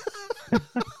 yes.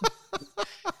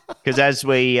 Because as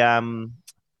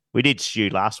we did Stu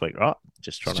last week, right?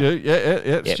 Just trying Stu,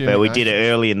 yeah. Stu, but we did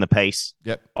it early in the piece.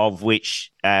 Yep. Of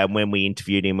which, when we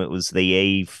interviewed him, it was the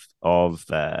eve of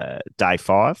day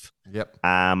 5. Yep.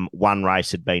 One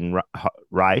race had been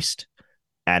raced,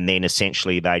 and then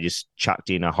essentially they just chucked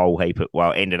in a whole heap.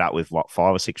 Ended up with 5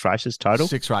 or 6 races total.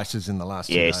 6 races in the last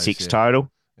 2 days. 6 total.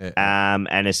 Yeah.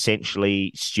 And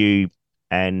essentially Stu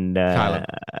and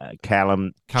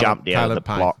Callum jumped out of the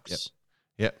blocks.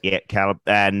 Yep. Yeah, Callum,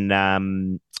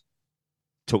 and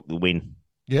took the win.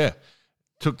 Yeah,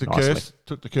 took the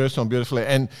curse on beautifully,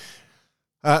 and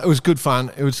it was good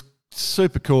fun. It was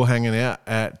super cool hanging out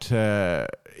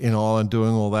in Ireland,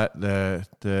 doing all that. The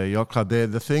yacht club there.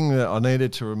 The thing that I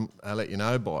needed to let you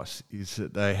know, Bice, is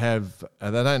that they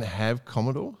don't have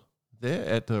Commodore there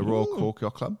at the Royal Cork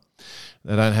Yacht Club.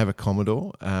 They don't have a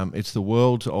Commodore. It's the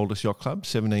world's oldest yacht club,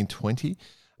 1720.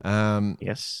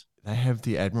 Yes, they have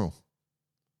the Admiral.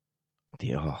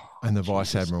 And the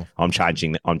Vice Admiral. I'm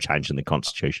changing the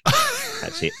Constitution.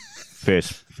 That's it.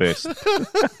 First.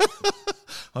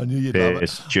 I knew you'd love it.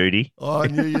 First duty. Oh, I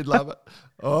knew you'd love it.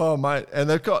 Oh, mate. And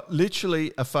they've got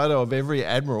literally a photo of every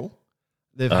admiral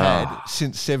they've had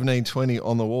since 1720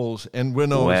 on the walls. And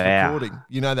when I was recording,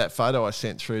 that photo I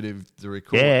sent through to the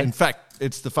record. Yeah. In fact,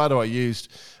 it's the photo I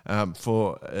used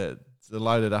for the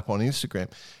loaded up on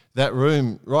Instagram. that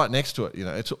room right next to it,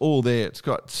 it's all there. It's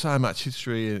got so much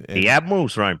history. And The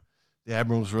Admiral's room. the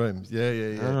Admiral's room.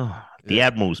 Yeah. Oh, the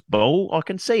Admiral's ball. I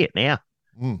can see it now.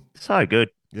 So good.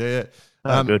 Yeah.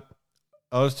 So good.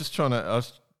 I was just trying to.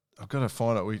 I've got to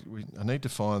find it. I need to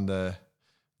find the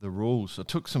rules. I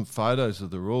took some photos of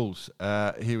the rules.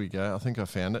 Here we go. I think I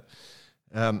found it.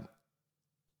 Come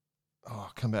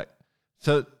back.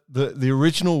 So the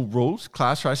original rules,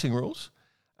 class racing rules,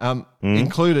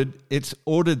 included. It's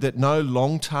ordered that no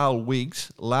long tail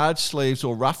wigs, large sleeves,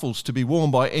 or ruffles to be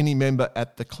worn by any member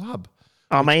at the club.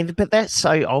 I mean, but that's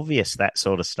so obvious. That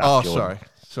sort of stuff. Jordan.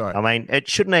 Sorry. I mean, it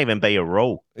shouldn't even be a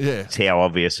rule. Yeah. It's how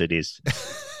obvious it is.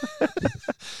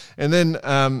 And then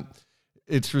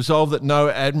it's resolved that no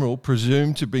admiral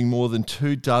presumed to bring more than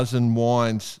 24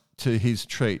 wines to his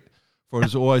treat, for it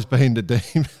has always been the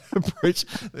deemed a breach.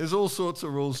 There's all sorts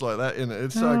of rules like that in it.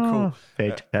 It's so cool.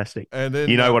 Fantastic. And then,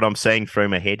 you know what I'm seeing through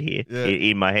my head here,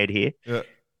 in my head here,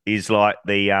 is like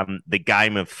the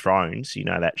Game of Thrones,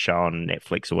 that show on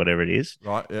Netflix or whatever it is,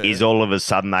 right? Yeah, is all of a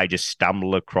sudden they just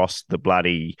stumble across the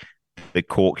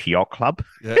Cork Yacht Club.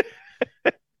 Yeah.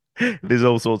 There's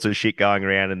all sorts of shit going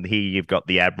around, and here you've got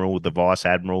the Admiral, the Vice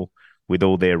Admiral, with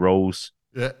all their rules.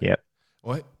 Yeah. Yep.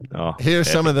 Well, here are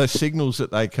some of the signals that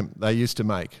they used to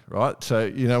make, right? So,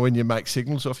 when you make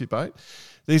signals off your boat,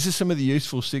 these are some of the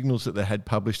useful signals that they had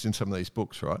published in some of these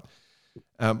books, right?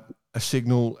 A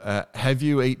signal, have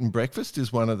you eaten breakfast,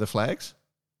 is one of the flags,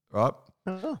 right?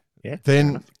 Oh, yeah.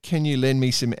 Then, can you lend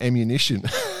me some ammunition?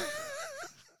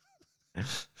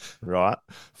 Right.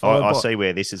 I see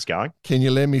where this is going. Can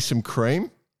you lend me some cream?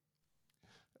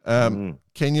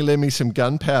 Can you lend me some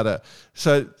gunpowder?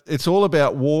 So it's all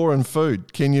about war and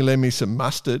food. Can you lend me some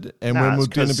mustard? And when will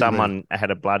dinner be someone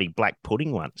had a bloody black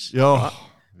pudding once. Oh,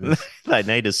 right? They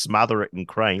need to smother it in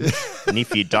cream, and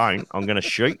if you don't, I'm going to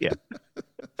shoot you.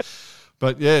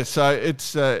 But yeah, so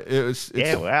it's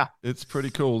wow, it's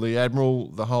pretty cool. The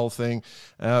Admiral, the whole thing.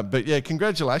 But yeah,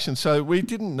 congratulations. So we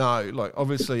didn't know, like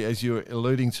obviously, as you were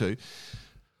alluding to,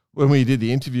 when we did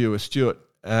the interview with Stuart,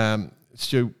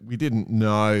 we didn't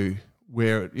know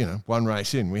where, one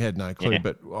race in, we had no clue,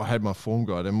 but I had my form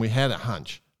guide and we had a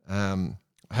hunch.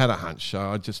 So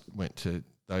I just went to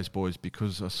those boys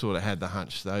because I sort of had the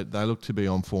hunch. They looked to be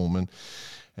on form,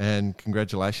 and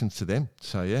congratulations to them.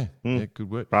 So yeah,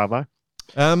 good work. Bravo.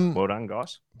 Well done,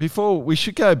 guys. Before we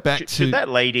should go back to... Should that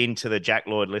lead into the Jack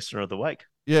Lloyd Listener of the Week?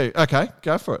 Yeah, okay,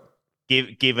 go for it.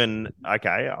 I'm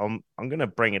going to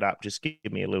bring it up. Just give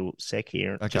me a little sec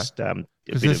here. Okay. Just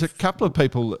because there's a couple of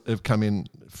people that have come in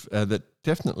that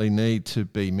definitely need to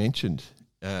be mentioned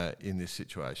in this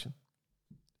situation.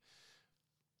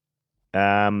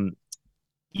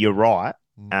 You're right.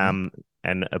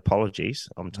 And apologies,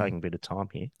 I'm taking a bit of time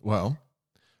here. Well,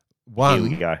 here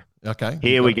we go. Okay,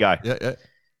 here we go.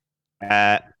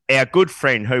 Yeah. Our good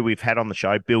friend who we've had on the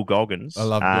show, Bill Goggins. I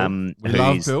love Bill. We who's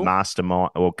love Bill.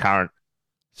 Mastermind or current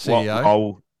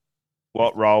CEO.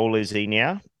 What role is he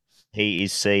now? He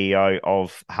is CEO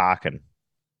of Harkin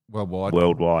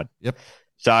worldwide. Yep.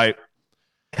 So,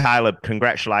 Caleb,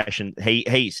 congratulations.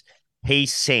 He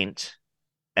sent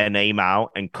an email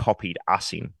and copied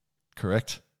us in.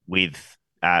 Correct. With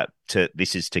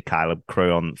this is to Caleb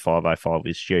Crew on 505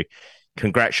 with Stu.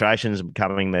 Congratulations on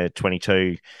becoming the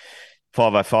 22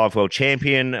 505 world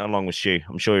champion along with Stu.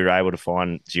 I'm sure you're able to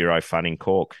find zero fun in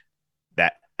Cork.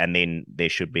 And then there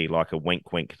should be like a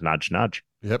wink, wink, nudge, nudge.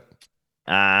 Yep.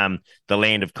 The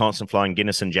land of constant flowing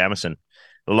Guinness and Jameson,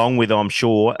 along with, I'm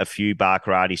sure, a few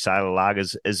Barcarati Sailor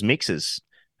Lagers as mixers.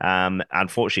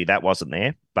 Unfortunately, that wasn't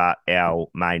there, but our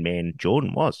main man,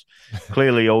 Jordan, was.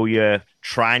 Clearly, all your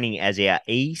training as our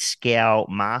E-Scow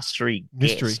Mastery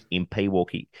guest in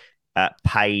Pewaukee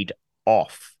paid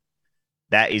off.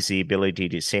 That is the ability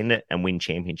to send it and win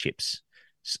championships,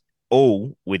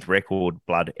 all with record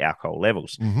blood alcohol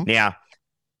levels. Mm-hmm. Now,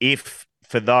 if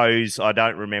for those, I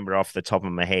don't remember off the top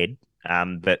of my head,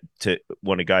 but to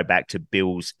want to go back to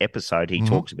Bill's episode, he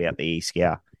talks about the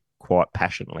E-Scow quite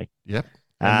passionately. Yep.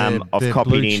 I've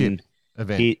copied in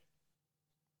event.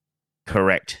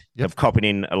 Correct. Yep. I've copied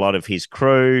in a lot of his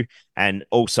crew and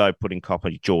also put in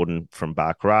copy Jordan from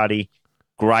Barcarati.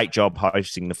 Great job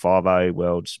hosting the 5-0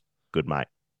 Worlds. Good, mate.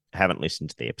 Haven't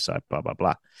listened to the episode, blah, blah,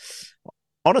 blah.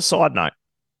 On a side note,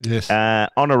 yes,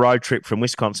 on a road trip from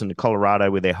Wisconsin to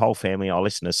Colorado with their whole family, I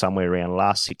listened to somewhere around the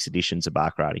last 6 editions of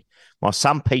Barcarati. My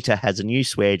son Peter has a new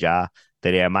swear jar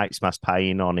that our mates must pay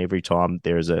in on every time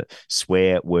there is a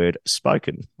swear word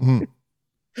spoken. Mm.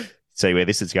 See where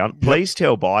this is going? Please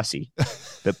tell Bicey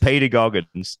that Peter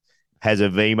Goggins has a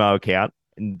Vimo account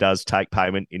and does take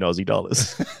payment in Aussie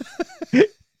dollars.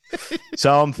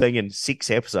 So I'm thinking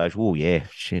 6 episodes. Oh, yeah,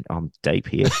 shit, I'm deep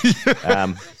here.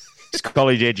 This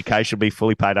college education will be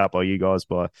fully paid up by you guys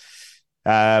by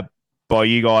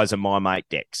you guys and my mate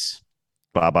Dex.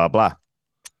 Blah, blah, blah.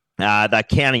 They're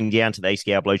counting down to the East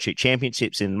Gower Blue Chip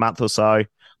Championships in a month or so.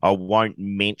 I won't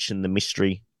mention the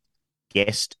mystery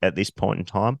guest at this point in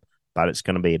time, but it's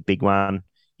going to be a big one.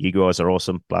 You guys are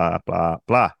awesome, blah, blah,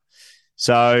 blah.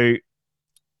 So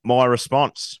my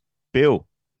response, Bill,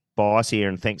 Bice here,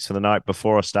 and thanks for the note.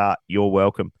 Before I start, you're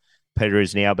welcome. Peter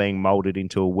is now being moulded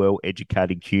into a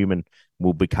well-educated human,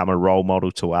 will become a role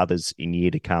model to others in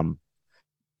year to come.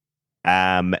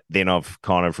 Then I've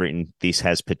kind of written, this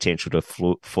has potential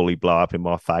to fully blow up in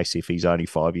my face if he's only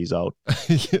 5 years old.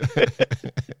 Yeah.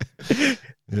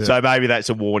 So maybe that's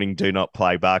a warning. Do not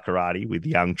play baccarat with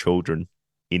young children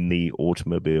in the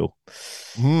automobile.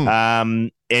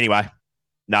 Anyway,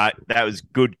 no, that was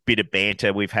good bit of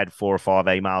banter. We've had 4 or 5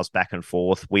 emails back and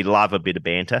forth. We love a bit of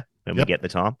banter when we get the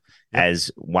time, as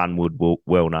one would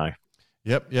well know.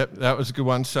 Yep. That was a good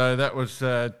one. So that was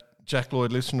Jack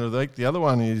Lloyd, listener of the week. The other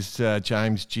one is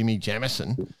James Jimmy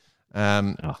Jamison.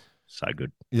 So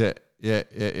good. Yeah.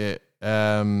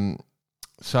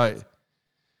 So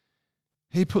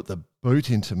he put the boot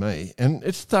into me, and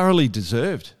it's thoroughly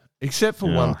deserved, except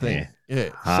for one thing. Yeah,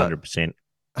 100%.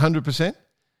 100%.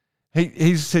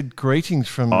 He said greetings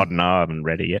from. I don't know. I haven't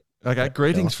read it yet. Okay,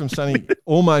 greetings from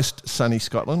almost sunny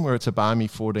Scotland, where it's a balmy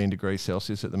 14 degrees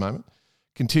Celsius at the moment.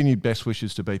 Continued best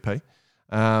wishes to BP.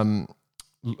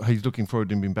 He's looking forward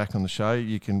to him being back on the show.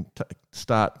 You can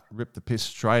rip the piss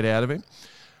straight out of him.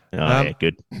 Yeah,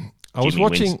 good. I was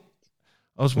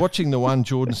watching the one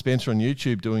Jordan Spencer on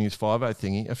YouTube doing his 5-0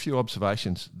 thingy. A few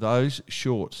observations. Those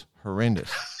shorts,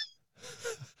 horrendous.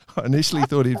 I initially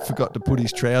thought he'd forgot to put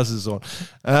his trousers on.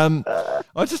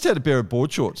 I just had a pair of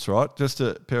board shorts, right? Just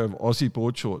a pair of Aussie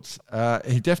board shorts.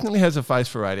 He definitely has a face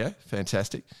for radio.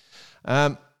 Fantastic.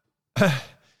 Here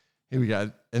we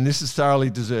go. And this is thoroughly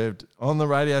deserved. On the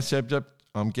radio subject,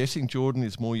 I'm guessing Jordan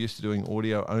is more used to doing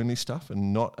audio-only stuff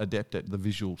and not adept at the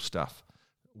visual stuff.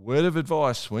 Word of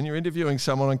advice, when you're interviewing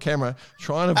someone on camera,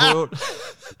 try and avoid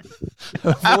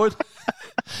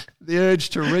the urge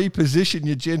to reposition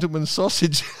your gentleman's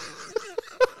sausage.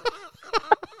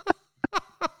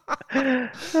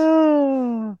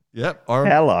 Yep.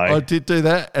 Hello. I did do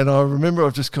that, and I remember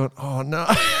I've just gone, oh, no.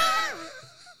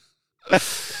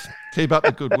 Keep up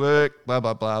the good work, blah,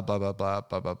 blah, blah, blah, blah, blah,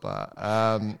 blah, blah, blah.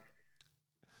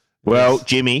 Well, yes.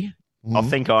 Jimmy, I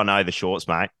think I know the shorts,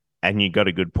 mate, and you got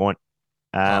a good point.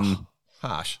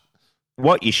 Harsh.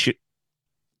 What you should...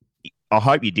 I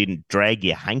hope you didn't drag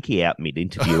your hanky out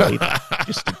mid-interview either,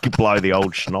 just to blow the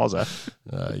old schnozzer.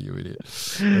 Oh, you idiot.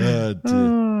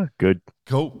 Good.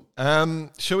 Cool.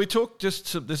 Shall we talk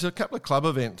there's a couple of club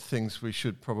event things we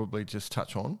should probably just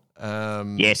touch on.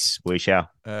 Yes, we shall.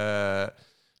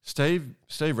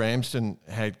 Steve Ramsden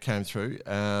came through.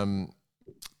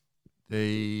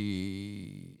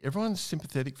 Everyone's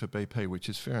sympathetic for BP, which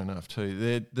is fair enough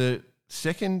too. The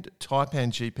second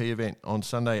Taipan GP event on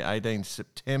Sunday, 18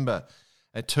 September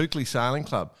at Toukley Sailing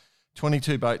Club.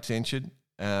 22 boats entered,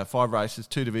 5 races,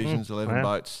 2 divisions, 11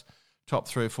 boats. Top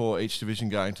 3 or 4 each division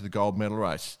going to the gold medal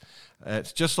race.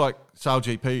 It's just like Sail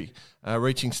GP,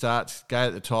 reaching starts, gate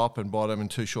at the top and bottom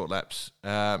and 2 short laps.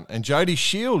 And Jody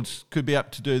Shields could be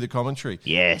up to do the commentary.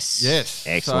 Yes. So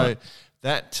Excellent.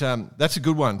 that's a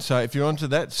good one. So if you're onto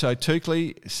that, so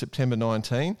Toukley, September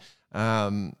 19.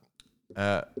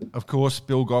 Of course,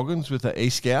 Bill Goggins with the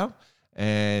East Gower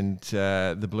and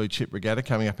the Blue Chip Regatta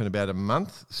coming up in about a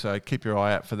month. So keep your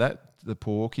eye out for that, the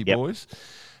Pewaukee boys.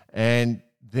 And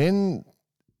then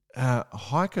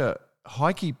Heike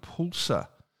Pulsar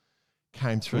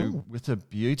came through with a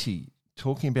beauty,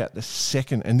 talking about the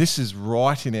second, and this is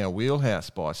right in our wheelhouse,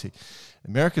 Bicey.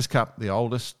 America's Cup, the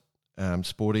oldest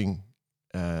sporting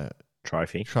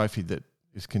trophy that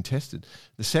is contested.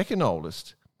 The second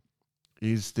oldest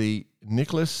is the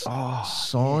Nicholas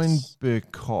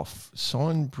Seinbrichoff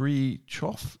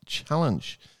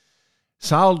Challenge.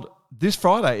 Sailed this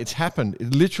Friday. It's happened.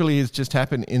 It literally has just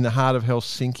happened in the heart of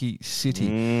Helsinki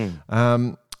City.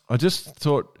 I just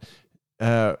thought,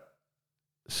 so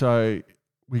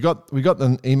we got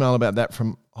the email about that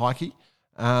from Heike.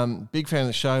 Big fan of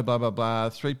the show, blah, blah, blah.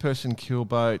 3-person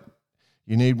keelboat.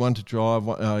 You need one to drive.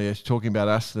 Oh, yeah, talking about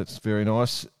us. That's very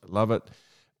nice. Love it.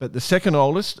 But the second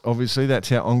oldest, obviously,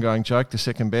 that's our ongoing joke, the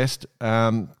second best.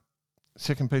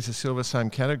 Second piece of silver, same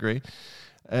category.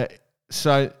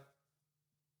 So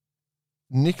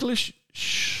Nicholas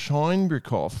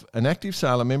Scheinbrichoff, an active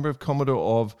sailor, member of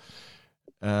Commodore of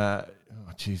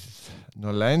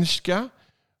Nolandska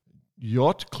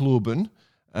Yacht Klubben,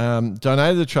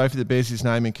 donated the trophy that bears his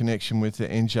name in connection with the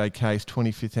NJK's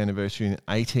 25th anniversary in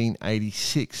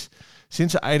 1886.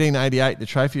 Since 1888, the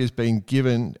trophy has been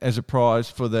given as a prize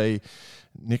for the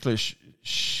Nicholas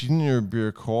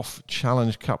Schinnerbürkhoff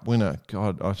Challenge Cup winner.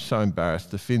 God, I'm so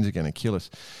embarrassed. The Finns are going to kill us.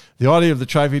 The idea of the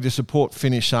trophy to support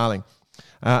Finnish sailing.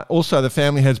 Also, the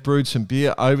family has brewed some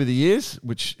beer over the years,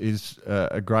 which is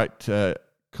a great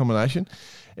combination.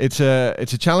 It's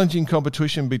a challenging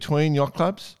competition between yacht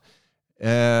clubs.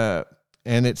 And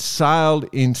it's sailed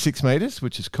in 6 metres,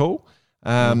 which is cool.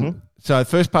 So the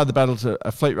first part of the battle is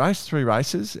a fleet race, 3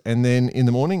 races, and then in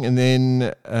the morning, and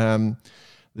then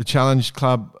the Challenge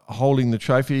Club holding the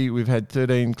trophy. We've had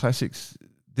 13 classics,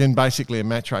 then basically a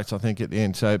match race, I think, at the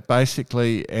end. So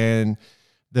basically, and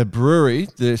the brewery,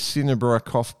 the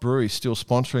Schinnerbürkhoff Brewery, is still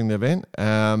sponsoring the event.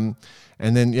 And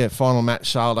then, final match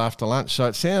sailed after lunch. So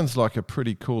it sounds like a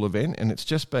pretty cool event, and it's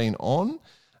just been on.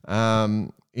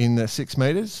 In the 6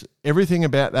 metres. Everything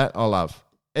about that I love.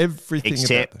 Everything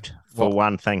Except about that. for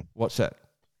one thing. What's that?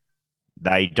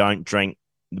 They don't drink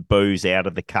the booze out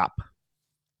of the cup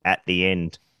at the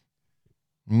end.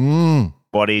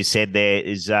 What is said there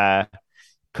is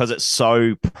because it's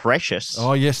so precious.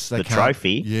 Oh, yes. The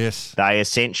trophy. Yes. They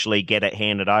essentially get it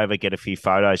handed over, get a few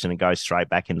photos, and it goes straight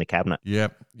back in the cabinet.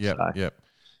 Yep.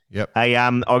 Hey,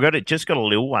 I just got a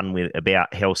little one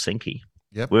about Helsinki.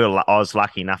 Yep. I was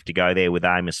lucky enough to go there with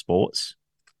Amos Sports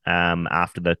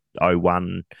after the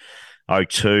 01,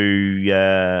 02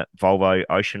 Volvo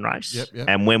Ocean Race. Yep.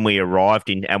 And when we arrived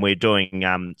and we were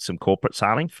doing some corporate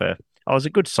sailing for, it was a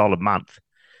good solid month.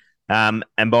 And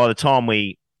by the time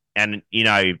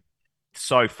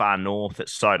so far north,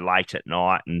 it's so late at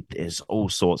night and there's all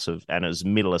sorts of, and it was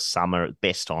middle of summer,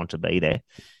 best time to be there.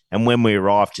 And when we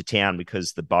arrived to town,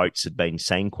 because the boats had been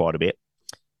seen quite a bit,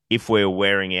 if we were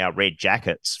wearing our red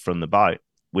jackets from the boat,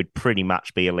 we'd pretty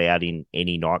much be allowed in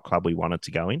any nightclub we wanted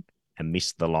to go in and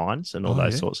miss the lines and all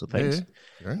those sorts of things. Yeah.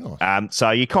 Very nice.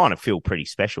 So you kind of feel pretty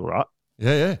special, right?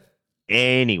 Yeah.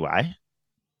 Anyway,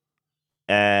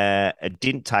 it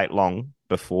didn't take long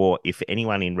before if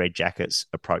anyone in red jackets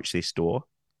approached this door,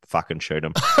 fucking shoot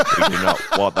them. We do not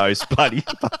want those bloody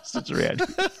bastards around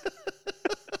here.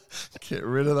 Get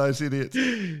rid of those idiots.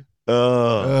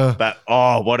 But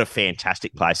what a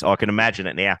fantastic place. I can imagine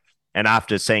it now. And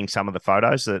after seeing some of the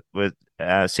photos that were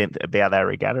sent about that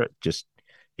regatta, it just,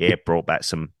 brought back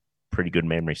some pretty good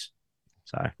memories.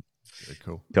 So, very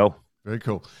cool. Cool. Very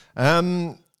cool.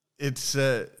 It's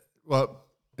a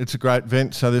great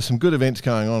event. So there's some good events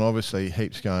going on, obviously,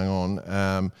 heaps going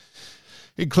on,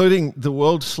 including the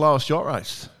world's slowest yacht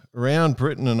race around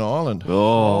Britain and Ireland.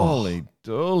 Oh. Holy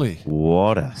dooly.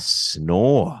 What a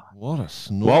snore.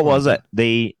 What was it?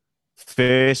 The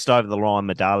first over the line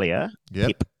medallia. Yep.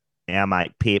 Pip, our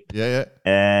mate Pip.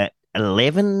 Yeah.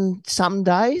 11 some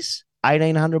days,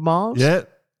 1,800 miles. Yeah.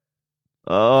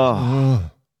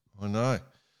 Oh, I know.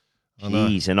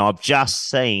 Jeez. And I've just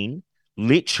seen,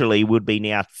 literally would be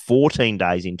now 14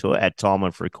 days into it at time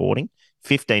of recording,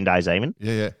 15 days even.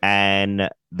 Yeah. And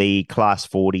the class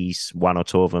 40s, one or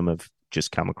two of them have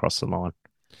just come across the line.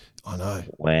 I know.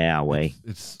 Wowee.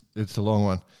 It's a long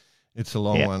one. It's a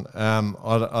long one.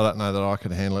 I don't know that I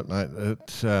could handle it, mate.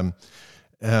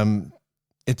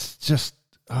 It's just,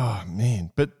 oh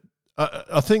man. But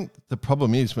I think the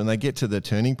problem is when they get to the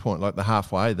turning point, like the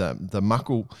halfway, the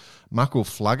muckle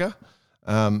flugger.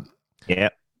 Yeah.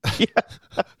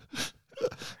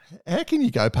 How can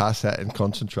you go past that and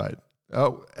concentrate?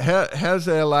 How's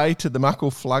LA to the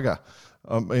muckle flugger?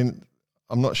 I mean,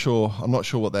 I'm not sure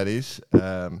what that is.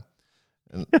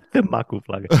 The muckle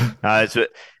flugger.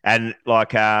 And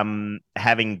like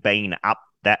having been up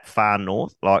that far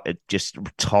north, like it just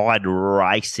tide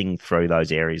racing through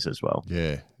those areas as well.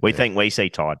 Yeah. We think we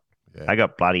see tide. Yeah. They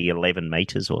got bloody 11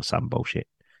 meters or some bullshit.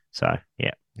 So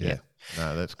yeah.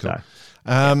 No, that's cool.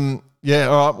 So, yeah,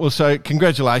 all right. Well, so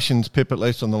congratulations, Pip, at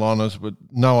least on the liners with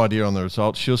no idea on the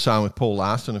results. She was sailing with Paul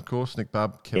Larson, of course, Nick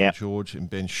Bubb, Kevin George, and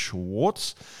Ben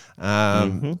Schwartz.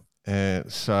 So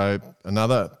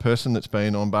another person that's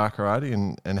been on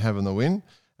Barcarati and having the win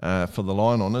for the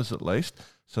line honours at least.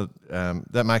 So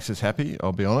that makes us happy,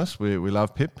 I'll be honest. We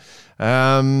love Pip.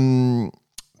 There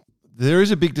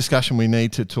is a big discussion we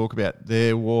need to talk about.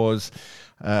 There was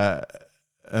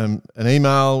an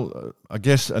email, I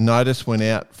guess a notice went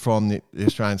out from the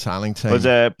Australian sailing team. It was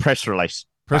a press release.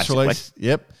 Release,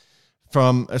 yep,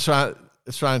 from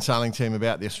Australian sailing team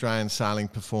about the Australian sailing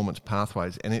performance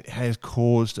pathways, and it has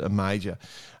caused a major.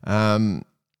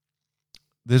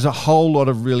 There's a whole lot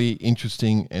of really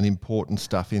interesting and important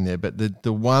stuff in there, but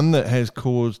the one that has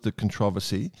caused the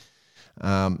controversy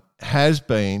has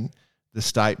been the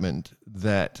statement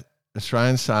that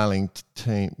Australian sailing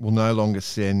team will no longer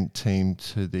send team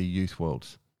to the Youth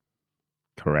Worlds.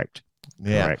 Correct.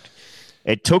 Yeah. Correct.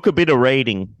 It took a bit of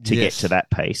reading to get Yes. to that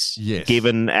piece. Yes.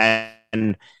 Given,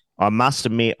 and I must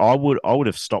admit, I would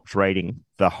have stopped reading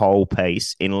the whole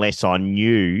piece unless I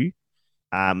knew,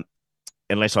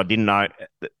 unless I didn't know.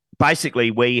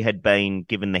 Basically, we had been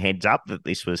given the heads up that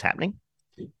this was happening,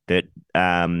 that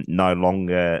no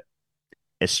longer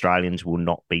Australians will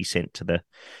not be sent to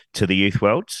the Youth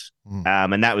Worlds,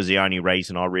 and that was the only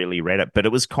reason I really read it. But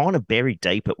it was kind of buried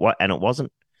deep and it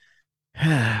wasn't.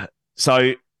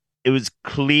 So it was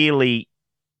clearly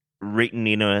written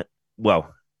in a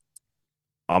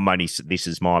this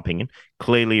is my opinion,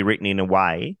 clearly written in a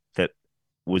way that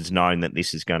was known that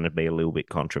this is going to be a little bit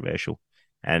controversial,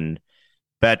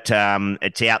 but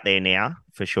it's out there now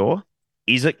for sure.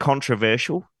 Is it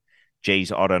controversial?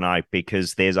 Geez, I don't know,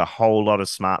 because there's a whole lot of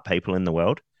smart people in the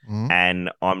world,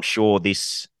 and I'm sure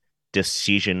this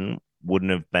decision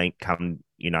wouldn't have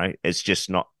it's just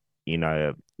not,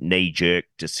 a knee-jerk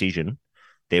decision.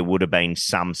 There would have been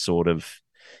some sort of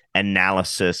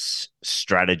analysis,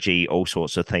 strategy, all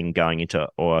sorts of thing going into it,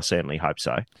 or I certainly hope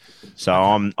so. So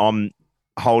okay. I'm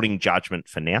holding judgment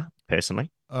for now,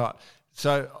 personally. All right.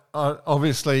 So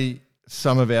obviously,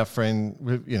 some of our friends,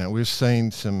 we've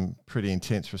seen some pretty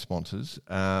intense responses,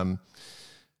 and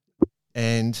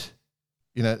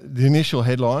the initial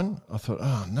headline, I thought,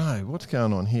 oh no, what's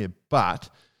going on here? But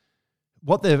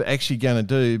what they're actually going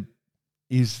to do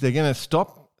is they're going to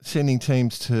stop sending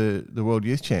teams to the World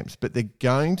Youth Champs, but they're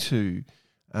going to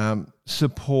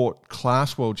support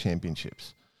class World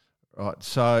Championships, right?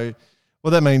 So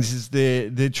what that means is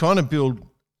they're trying to build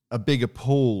a bigger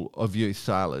pool of youth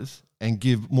sailors and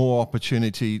give more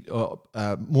opportunity,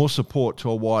 more support to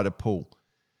a wider pool.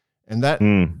 And that,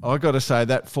 I got to say,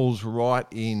 that falls right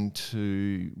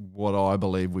into what I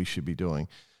believe we should be doing.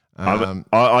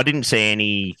 I didn't see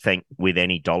anything with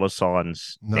any dollar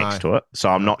signs next to it, so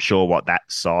I'm not sure what that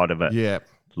side of it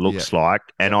looks like.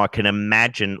 And I can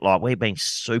imagine, we've been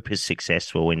super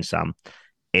successful in some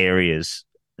areas.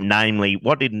 Namely,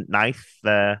 what did Nath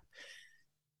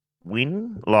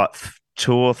win?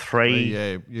 2 or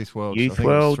 3 Youth Worlds, Youth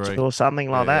Worlds or something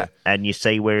like that. And you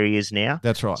see where he is now.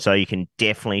 That's right. So you can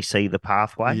definitely see the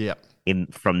pathway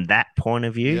from that point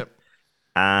of view.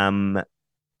 Yep.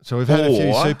 So we've had a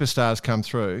few superstars come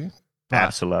through.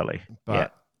 Absolutely.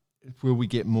 But will we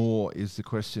get more is the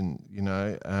question,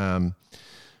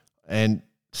 and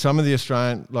some of the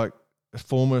Australian,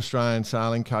 former Australian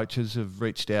sailing coaches have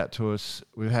reached out to us.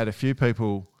 We've had a few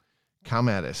people come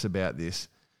at us about this.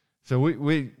 So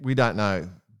we don't know,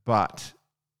 but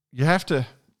you have to,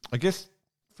 I guess,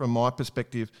 from my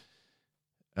perspective,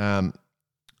 I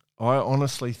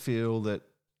honestly feel that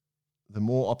the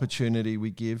more opportunity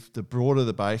we give, the broader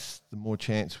the base, the more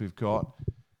chance we've got.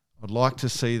 I'd like to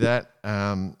see that.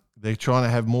 They're trying to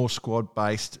have more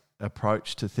squad-based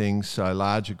approach to things, so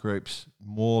larger groups,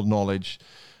 more knowledge,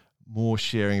 more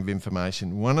sharing of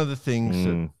information. One of the things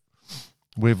that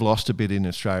we've lost a bit in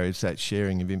Australia is that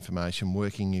sharing of information,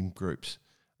 working in groups,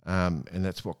 and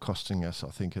that's what's costing us,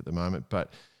 I think, at the moment.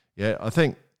 But, I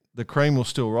think the cream will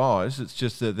still rise. It's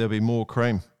just that there'll be more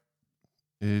cream.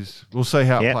 We'll see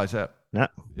how it plays out. No,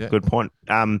 good point.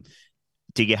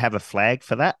 Do you have a flag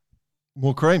for that?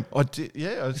 More cream. I did,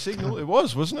 a signal. It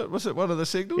wasn't it? Was it one of the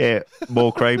signals? Yeah,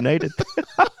 more cream needed.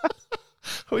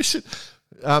 We should.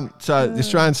 So the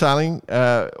Australian sailing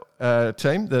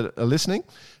team that are listening,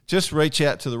 just reach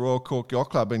out to the Royal Cork Yacht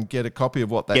Club and get a copy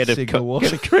of what that signal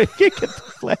was. Get the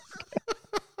flag.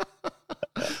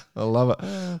 I love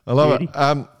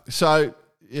it. So.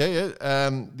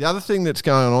 The other thing that's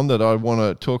going on that I want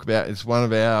to talk about is one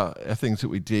of our things that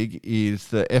we dig is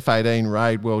the F18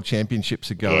 Raid World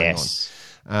Championships are going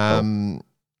on.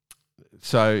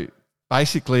 So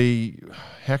basically,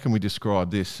 how can we describe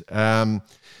this?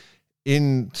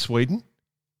 In Sweden,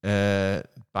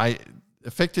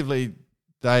 effectively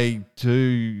they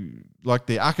do like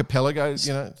the archipelago,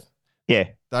 Yeah.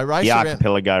 They race the around.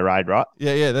 archipelago raid, right?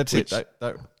 Yeah, that's it. They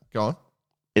go on.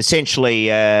 Essentially,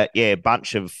 a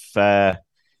bunch of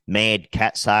mad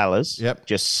cat sailors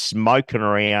just smoking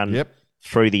around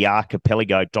through the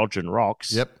archipelago, dodging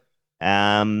rocks.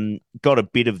 Got a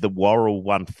bit of the Worrell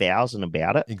 1000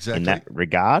 about it in that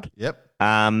regard.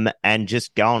 And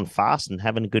just going fast and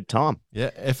having a good time.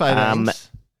 F18s.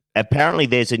 Apparently,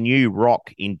 there's a new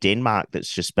rock in Denmark that's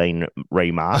just been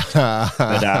remarked.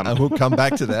 But, we'll come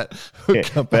back to that.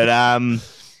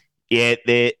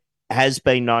 There has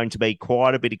been known to be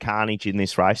quite a bit of carnage in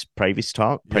this race previous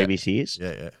years.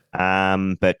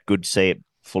 But good to see it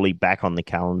fully back on the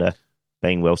calendar,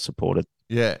 being well supported.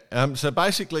 So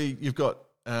basically, you've got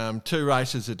 2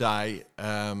 races a day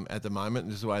at the moment.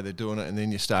 This is the way they're doing it, and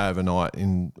then you stay overnight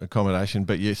in accommodation.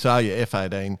 But you say your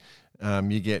F18,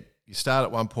 you start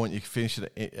at one point, you can finish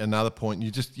at another point.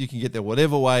 You can get there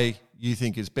whatever way you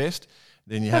think is best.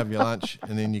 Then you have your lunch,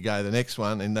 and then you go to the next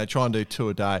one. And they try and do 2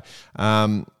 a day,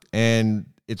 and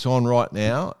it's on right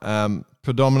now.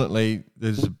 Predominantly,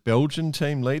 there's a Belgian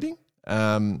team leading.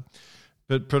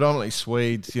 But predominantly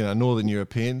Swedes, Northern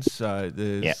Europeans. So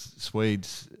there's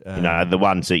Swedes. The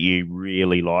ones that you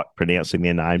really like pronouncing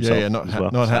their names.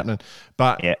 Not happening.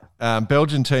 But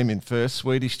Belgian team in first,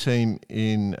 Swedish team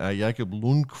in Jakob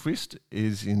Lundqvist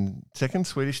is in second,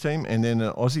 Swedish team, and then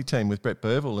an Aussie team with Brett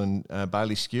Burville and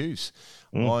Bailey Skews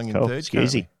lying in third.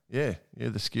 Skewsy. Yeah,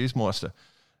 the Skews Meister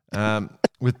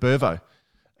with Burvo.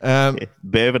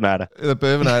 Burvinator. The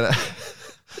Burvinator.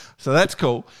 So that's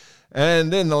cool.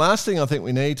 And then the last thing I think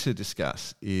we need to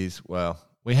discuss is,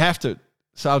 we have to,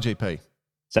 SailGP.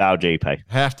 SailGP.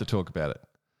 Have to talk about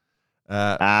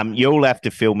it. You'll have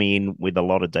to fill me in with a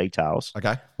lot of details.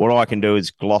 Okay. What I can do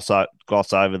is gloss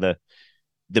over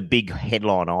the big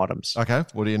headline items. Okay.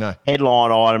 What do you know?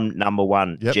 Headline item number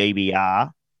 1, Yep.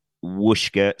 GBR,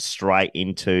 Wooshka straight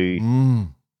into...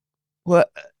 Well,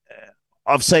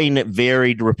 I've seen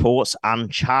varied reports,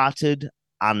 uncharted,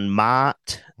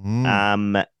 unmarked.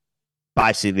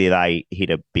 Basically, they hit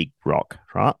a big rock,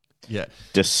 right? Yeah.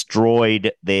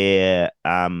 Destroyed their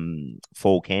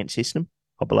fall cant system,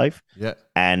 I believe. Yeah.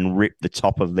 And ripped the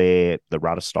top of the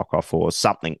rudder stock off or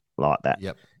something like that.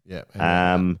 Yep.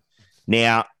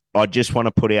 Now, I just want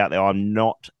to put out there, I'm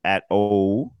not at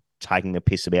all taking the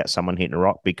piss about someone hitting a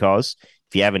rock, because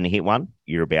if you haven't hit one,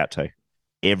 you're about to.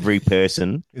 Every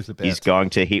person is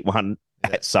going to hit one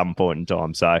at some point in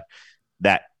time. So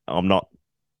that I'm not.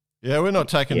 Yeah, we're not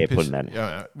taking the piss. Putting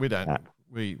that. We don't. No.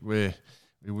 We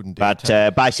wouldn't. But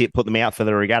basically, put them out for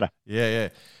the regatta. Yeah.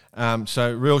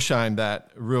 So real shame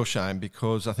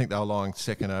because I think they were lying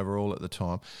second overall at the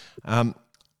time.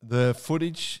 The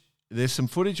footage, there's some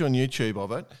footage on YouTube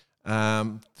of it.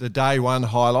 The day one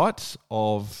highlights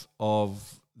of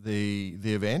the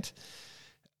event.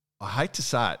 I hate to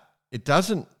say it. It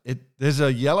doesn't. There's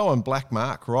a yellow and black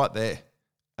mark right there.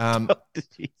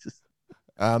 Jesus.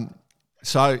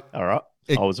 So all right,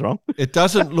 I was wrong. It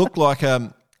doesn't look like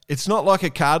it's not like a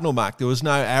cardinal mark. There was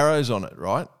no arrows on it,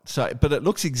 right? So, but it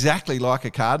looks exactly like a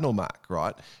cardinal mark,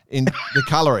 right? In the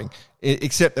colouring,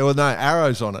 except there were no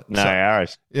arrows on it. No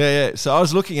arrows. Yeah. So I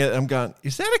was looking at it. I'm going,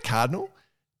 is that a cardinal?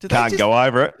 Can't go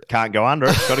over it. Can't go under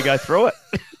it. Got to go through it.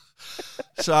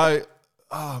 So,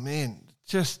 oh man,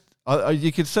 just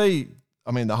you could see. I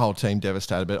mean, the whole team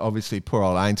devastated, but obviously poor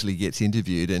old Ainsley gets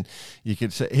interviewed and you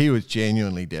could see he was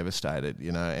genuinely devastated,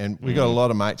 and we got a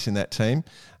lot of mates in that team,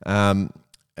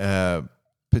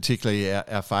 particularly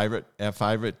our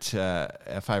favourite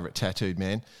tattooed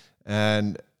man,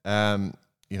 and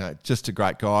just a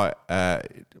great guy, part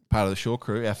of the shore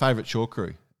crew, our favourite shore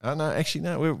crew. Oh, no, actually,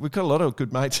 no, we've got a lot of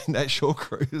good mates in that shore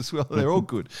crew as well. They're all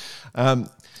good.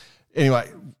 Anyway,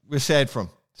 we're sad for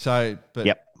them. So, but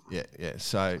yep. Yeah.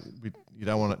 So you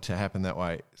don't want it to happen that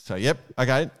way. So, yep.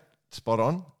 Okay. Spot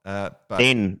on. But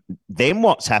then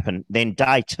what's happened? Then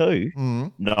day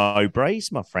 2, no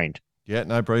breeze, my friend. Yeah,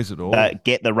 no breeze at all.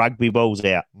 Get the rugby balls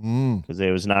out because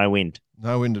there was no wind.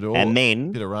 No wind at all. And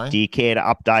then, bit of rain. Do you care to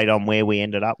update on where we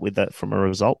ended up with it from a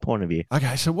result point of view?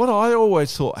 Okay, so what I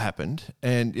always thought happened,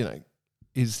 and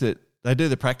is that they do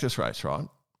the practice race, right?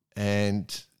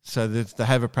 And so they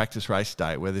have a practice race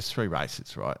day where there's 3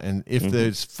 races, right? And if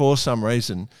there's, for some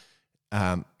reason,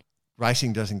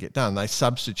 racing doesn't get done, they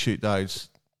substitute those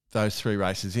 3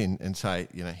 races in and say,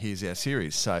 here's our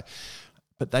series. So,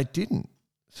 but they didn't.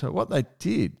 So what they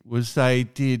did was they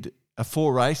did a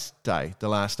 4-race day, the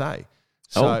last day.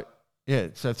 So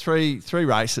so three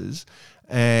races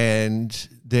and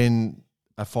then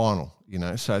a final.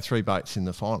 So 3 boats in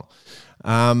the final.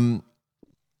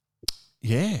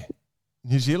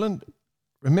 New Zealand.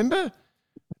 Remember,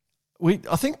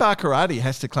 I think Barkarati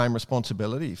has to claim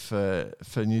responsibility for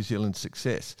New Zealand's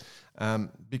success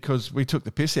because we took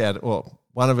the piss out. Or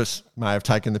one of us may have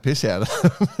taken the piss out of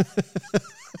them.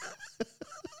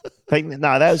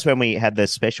 No, that was when we had the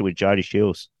special with Jody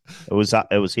Shields. It was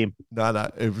him.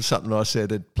 No, it was something I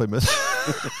said at Plymouth.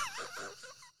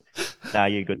 No,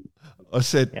 you're good. I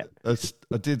said,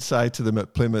 I did say to them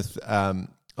at Plymouth, I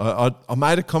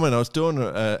made a comment. I was doing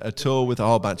a tour with a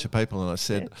whole bunch of people, and I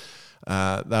said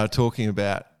they were talking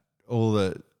about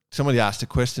somebody asked a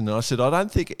question, and I said, I don't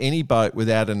think any boat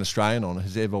without an Australian on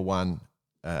has ever won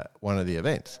one of the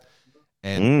events.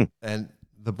 And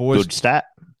the boys, good stat.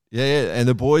 Yeah, and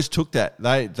the boys took that.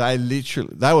 They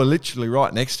were literally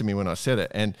right next to me when I said it,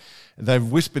 and they've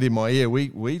whispered in my ear, we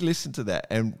listened to that,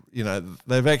 and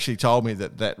they've actually told me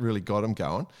that really got them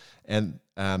going. And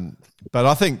but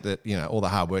I think that all the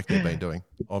hard work they've been doing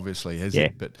obviously has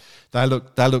it. But they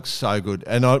look so good,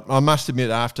 and I must admit,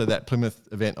 after that Plymouth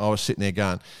event, I was sitting there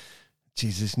going,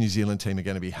 "Geez, this New Zealand team are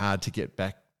going to be hard to get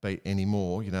back beat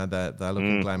anymore." They're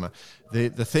looking glamour. The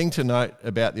thing to note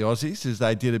about the Aussies is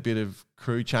they did a bit of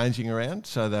crew changing around,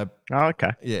 so they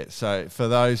okay. Yeah, so for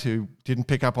those who didn't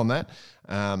pick up on that,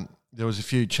 there was a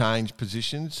few change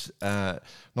positions.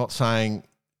 Not saying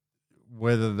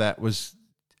whether that was.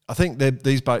 I think that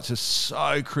these boats are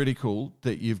so critical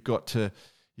that you've got to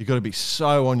be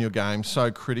so on your game,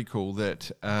 so critical that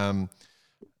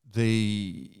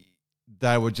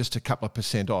they were just a couple of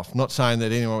 % off. Not saying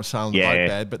that anyone was sailing the boat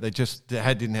bad, but they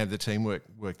didn't have the teamwork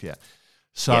worked out.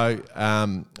 So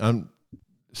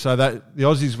so that the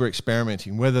Aussies were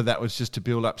experimenting, whether that was just to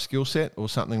build up skill set or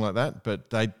something like that, but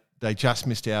they just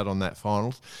missed out on that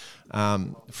finals.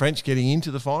 French getting into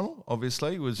the final,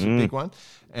 obviously, was a big one.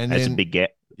 And that's then, a big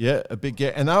get. Yeah, a big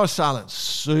get. And they were sailing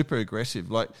super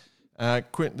aggressive. Like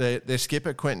their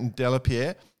skipper, Quentin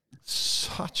Delapierre,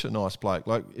 such a nice bloke.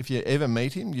 Like, if you ever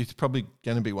meet him, you're probably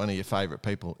going to be one of your favourite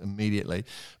people immediately.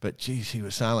 But, geez, he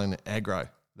was sailing aggro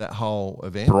that whole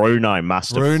event. Bruno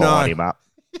must have fired him up.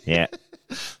 Yeah.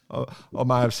 I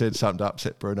may have said something to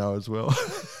upset Bruno as well.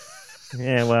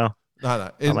 Yeah, well.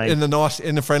 No. In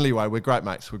the friendly way. We're great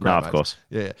mates. We're great mates. Of course.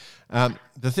 Yeah.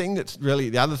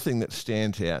 The other thing that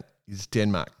stands out is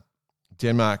Denmark.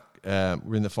 Denmark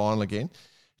were in the final again.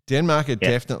 Denmark are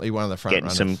definitely one of the front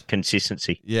runners. Getting some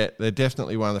consistency. Yeah, they're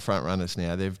definitely one of the front runners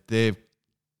now.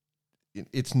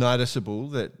 It's noticeable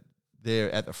that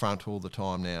they're at the front all the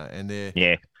time now, and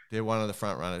they're one of the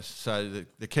front runners. So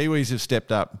the Kiwis have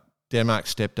stepped up, Denmark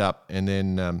stepped up, and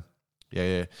then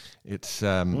it's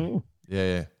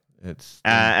it's.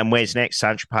 And where's next?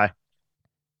 Saint-Tropez.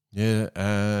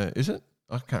 Yeah, is it?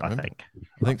 I can't remember.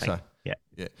 I think so.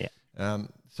 Yeah.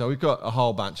 So we've got a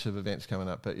whole bunch of events coming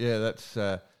up, but that's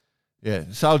Sail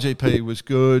GP was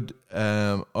good.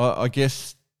 I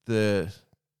guess the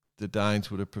Danes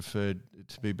would have preferred it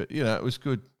to be, but it was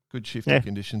good shifting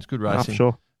conditions, good racing,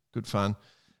 sure. Good fun,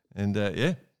 and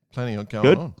plenty of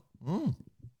going on.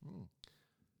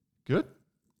 Good.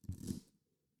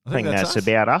 I think that's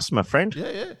about us, my friend.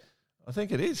 Yeah. I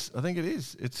think it is.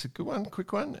 It's a good one,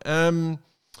 quick one.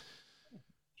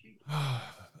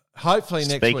 Hopefully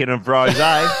next week. Speaking of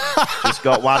rosé, just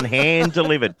got one hand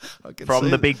delivered from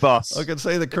the big boss. I can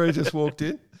see the crew just walked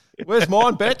in. Where's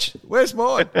mine, Betch? Where's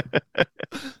mine?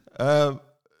 So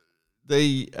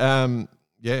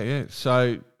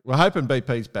we're hoping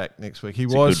BP's back next week. He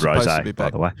was supposed to be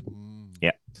back, by the way.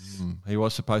 Yeah, he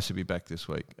was supposed to be back this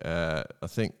week. I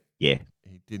think. Yeah,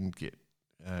 he didn't get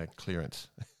clearance.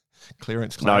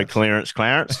 Clearance. No clearance.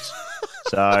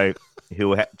 So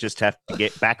he'll just have to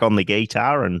get back on the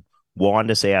guitar and wind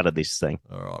us out of this thing.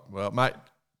 All right. Well, mate,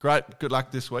 great. Good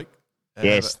luck this week.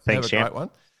 Yes, thanks, have a great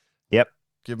one. Yep.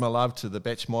 Give my love to the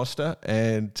Betch Monster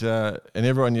and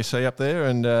everyone you see up there.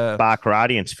 And Bark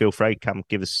Radiance, feel free, come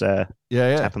give us a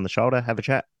tap on the shoulder, have a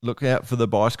chat. Look out for the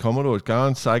Bice Commodores. Go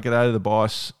and say good day to the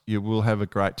Bice. You will have a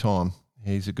great time.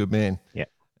 He's a good man. Yeah.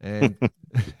 And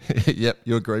yep,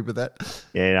 you agree with that?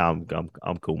 Yeah, no,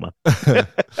 I'm cool, man.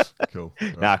 Cool.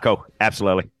 Nah, cool.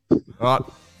 Absolutely. All right.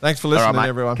 Thanks for listening,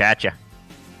 everyone. Catch ya.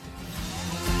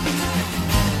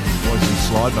 Boys in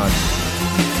slide mode.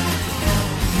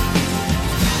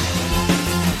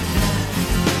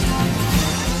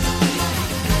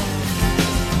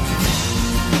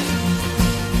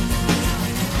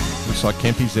 Looks like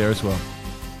Kempy's there as well.